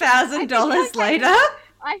 $30,000 later?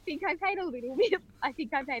 I think I paid a little bit. I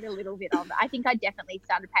think I paid a little bit of it. I think I definitely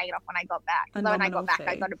started paying it off when I got back. So when I got back,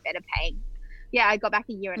 I got a better paying. Yeah, I got back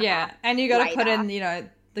a year and a half. Yeah, and you got to put in, you know,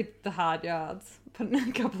 the hard yards. Put in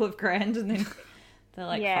a couple of grand and then they're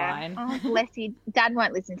like, fine. Oh, bless you. Dad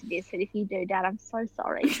won't listen to this, but if you do, Dad, I'm so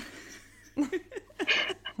sorry.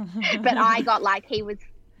 But I got like, he was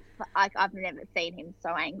like, I've never seen him so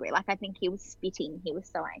angry. Like, I think he was spitting. He was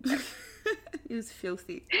so angry. He was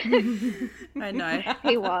filthy. I know.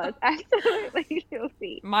 He was absolutely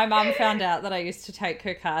filthy. My mum found out that I used to take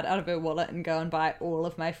her card out of her wallet and go and buy all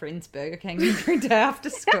of my friends' Burger King every day after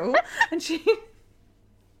school. And she...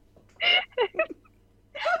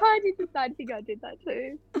 I think I did that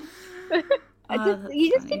too.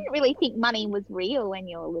 You just didn't really think money was real when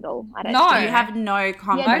you were little. I don't know. You have no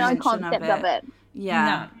concept of it.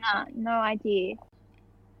 Yeah. No idea.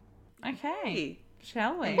 Okay.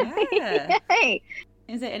 Shall we? Yeah.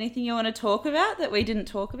 Is there anything you want to talk about that we didn't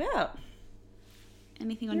talk about?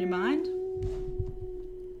 Anything on your mind?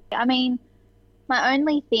 I mean, my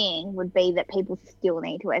only thing would be that people still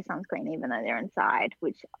need to wear sunscreen even though they're inside,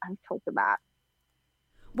 which I've talked about.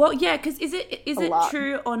 Well, yeah, because is it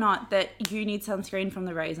true or not that you need sunscreen from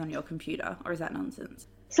the rays on your computer, or is that nonsense?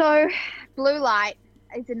 So blue light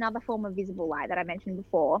is another form of visible light that I mentioned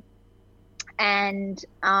before. And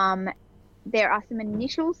there are some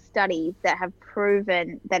initial studies that have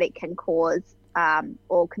proven that it can cause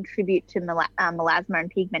or contribute to melasma and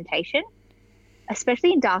pigmentation,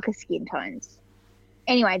 especially in darker skin tones.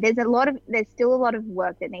 Anyway, there's still a lot of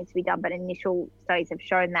work that needs to be done, but initial studies have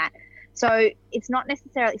shown that. So it's not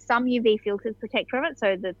necessarily, some UV filters protect from it.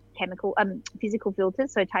 So the physical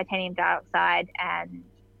filters, so titanium dioxide and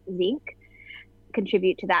zinc,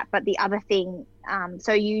 contribute to that. But the other thing,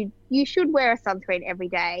 so you should wear a sunscreen every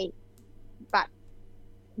day, but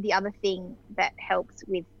the other thing that helps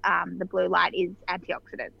with the blue light is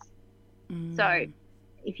antioxidants. So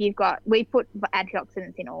if we put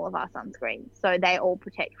antioxidants in all of our sunscreens, so they all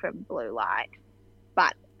protect from blue light,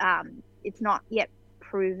 but it's not yet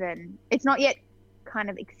proven, it's not yet kind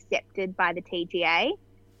of accepted by the TGA,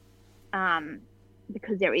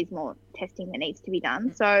 because there is more testing that needs to be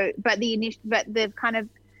done. So, but the kind of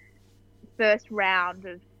first round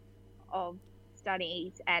of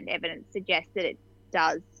studies and evidence suggests that it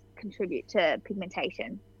does contribute to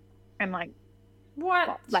pigmentation and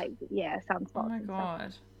what? Sunspots. Oh my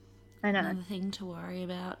God. I know. Another thing to worry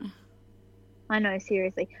about. I know,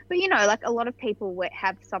 seriously. But a lot of people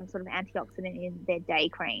have some sort of antioxidant in their day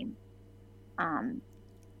cream.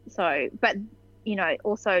 But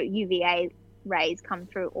also UVA rays come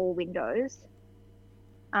through all windows,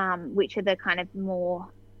 which are the kind of more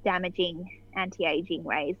damaging anti-aging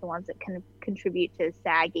rays, the ones that can contribute to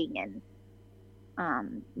sagging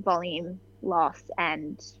and volume loss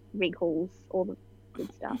and wrinkles, all the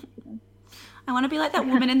good stuff. I want to be like that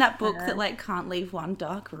woman in that book that can't leave one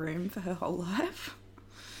dark room for her whole life.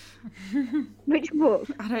 Which book?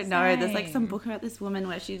 I don't know. There's some book about this woman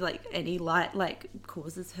where she's any light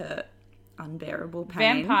causes her unbearable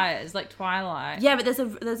pain. Vampires, like Twilight. Yeah, but there's a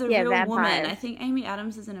real vampires. woman. I think Amy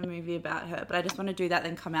Adams is in a movie about her, but I just want to do that,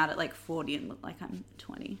 then come out at 40 and look like I'm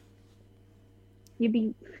 20. You'd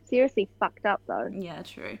be seriously fucked up though. Yeah,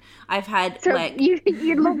 true. I've had you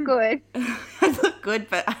look good. I look good,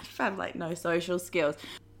 but I've had no social skills.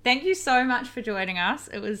 Thank you so much for joining us.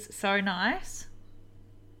 It was so nice.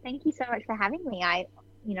 Thank you so much for having me. As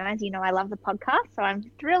you know, I love the podcast, so I'm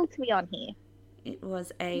thrilled to be on here. It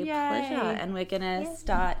was a pleasure, and we're gonna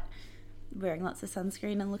start wearing lots of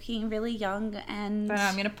sunscreen and looking really young. And but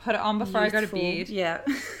I'm gonna put it on before youthful. I go to bed. Yeah.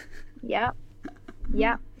 Yep.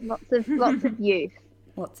 Yep. Lots of youth.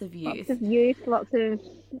 Lots of youth. Lots of youth. Lots of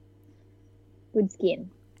good skin.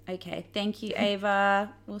 Okay. Thank you,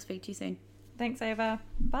 Ava. We'll speak to you soon. Thanks, Ava.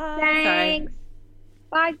 Bye. Thanks.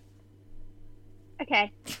 Bye.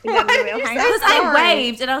 Okay. Because I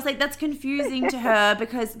waved and I was like, that's confusing to her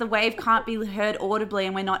because the wave can't be heard audibly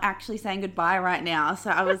and we're not actually saying goodbye right now.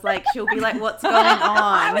 So I was like, she'll be like, what's going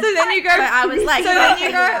on? So then you go, I was like, so then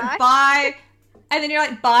you go, bye. And then you're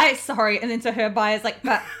like, bye, sorry. And then to her, bye is like,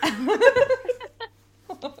 but.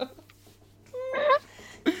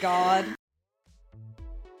 God.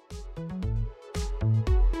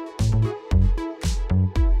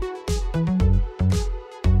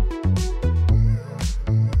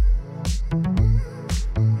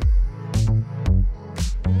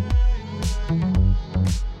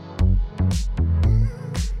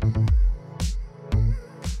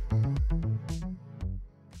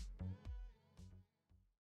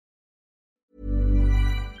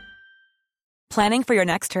 Planning for your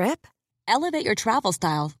next trip? Elevate your travel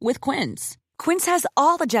style with Quince. Quince has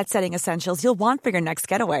all the jet-setting essentials you'll want for your next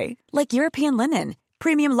getaway, like European linen,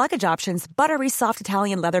 premium luggage options, buttery soft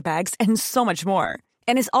Italian leather bags, and so much more.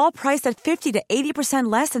 And is all priced at 50 to 80%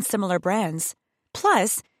 less than similar brands.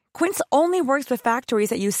 Plus, Quince only works with factories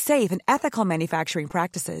that use safe and ethical manufacturing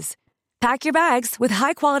practices. Pack your bags with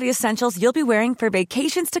high-quality essentials you'll be wearing for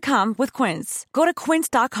vacations to come with Quince. Go to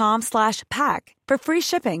quince.com/pack for free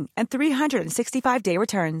shipping and 365-day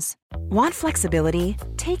returns. Want flexibility?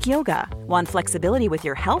 Take yoga. Want flexibility with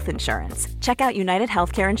your health insurance? Check out United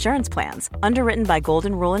Healthcare Insurance Plans. Underwritten by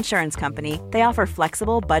Golden Rule Insurance Company, they offer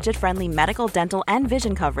flexible, budget-friendly medical, dental, and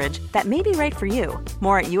vision coverage that may be right for you.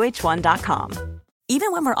 More at uh1.com.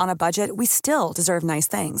 Even when we're on a budget, we still deserve nice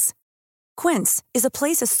things. Quince is a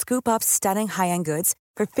place to scoop up stunning high-end goods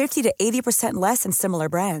for 50 to 80% less than similar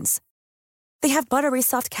brands. They have buttery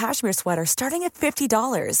soft cashmere sweaters starting at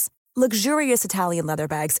 $50, luxurious Italian leather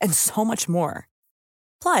bags, and so much more.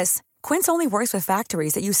 Plus, Quince only works with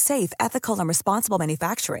factories that use safe, ethical, and responsible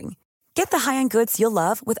manufacturing. Get the high-end goods you'll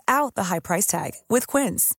love without the high price tag with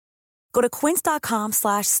Quince. Go to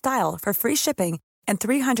quince.com/style for free shipping and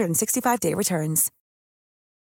 365-day returns.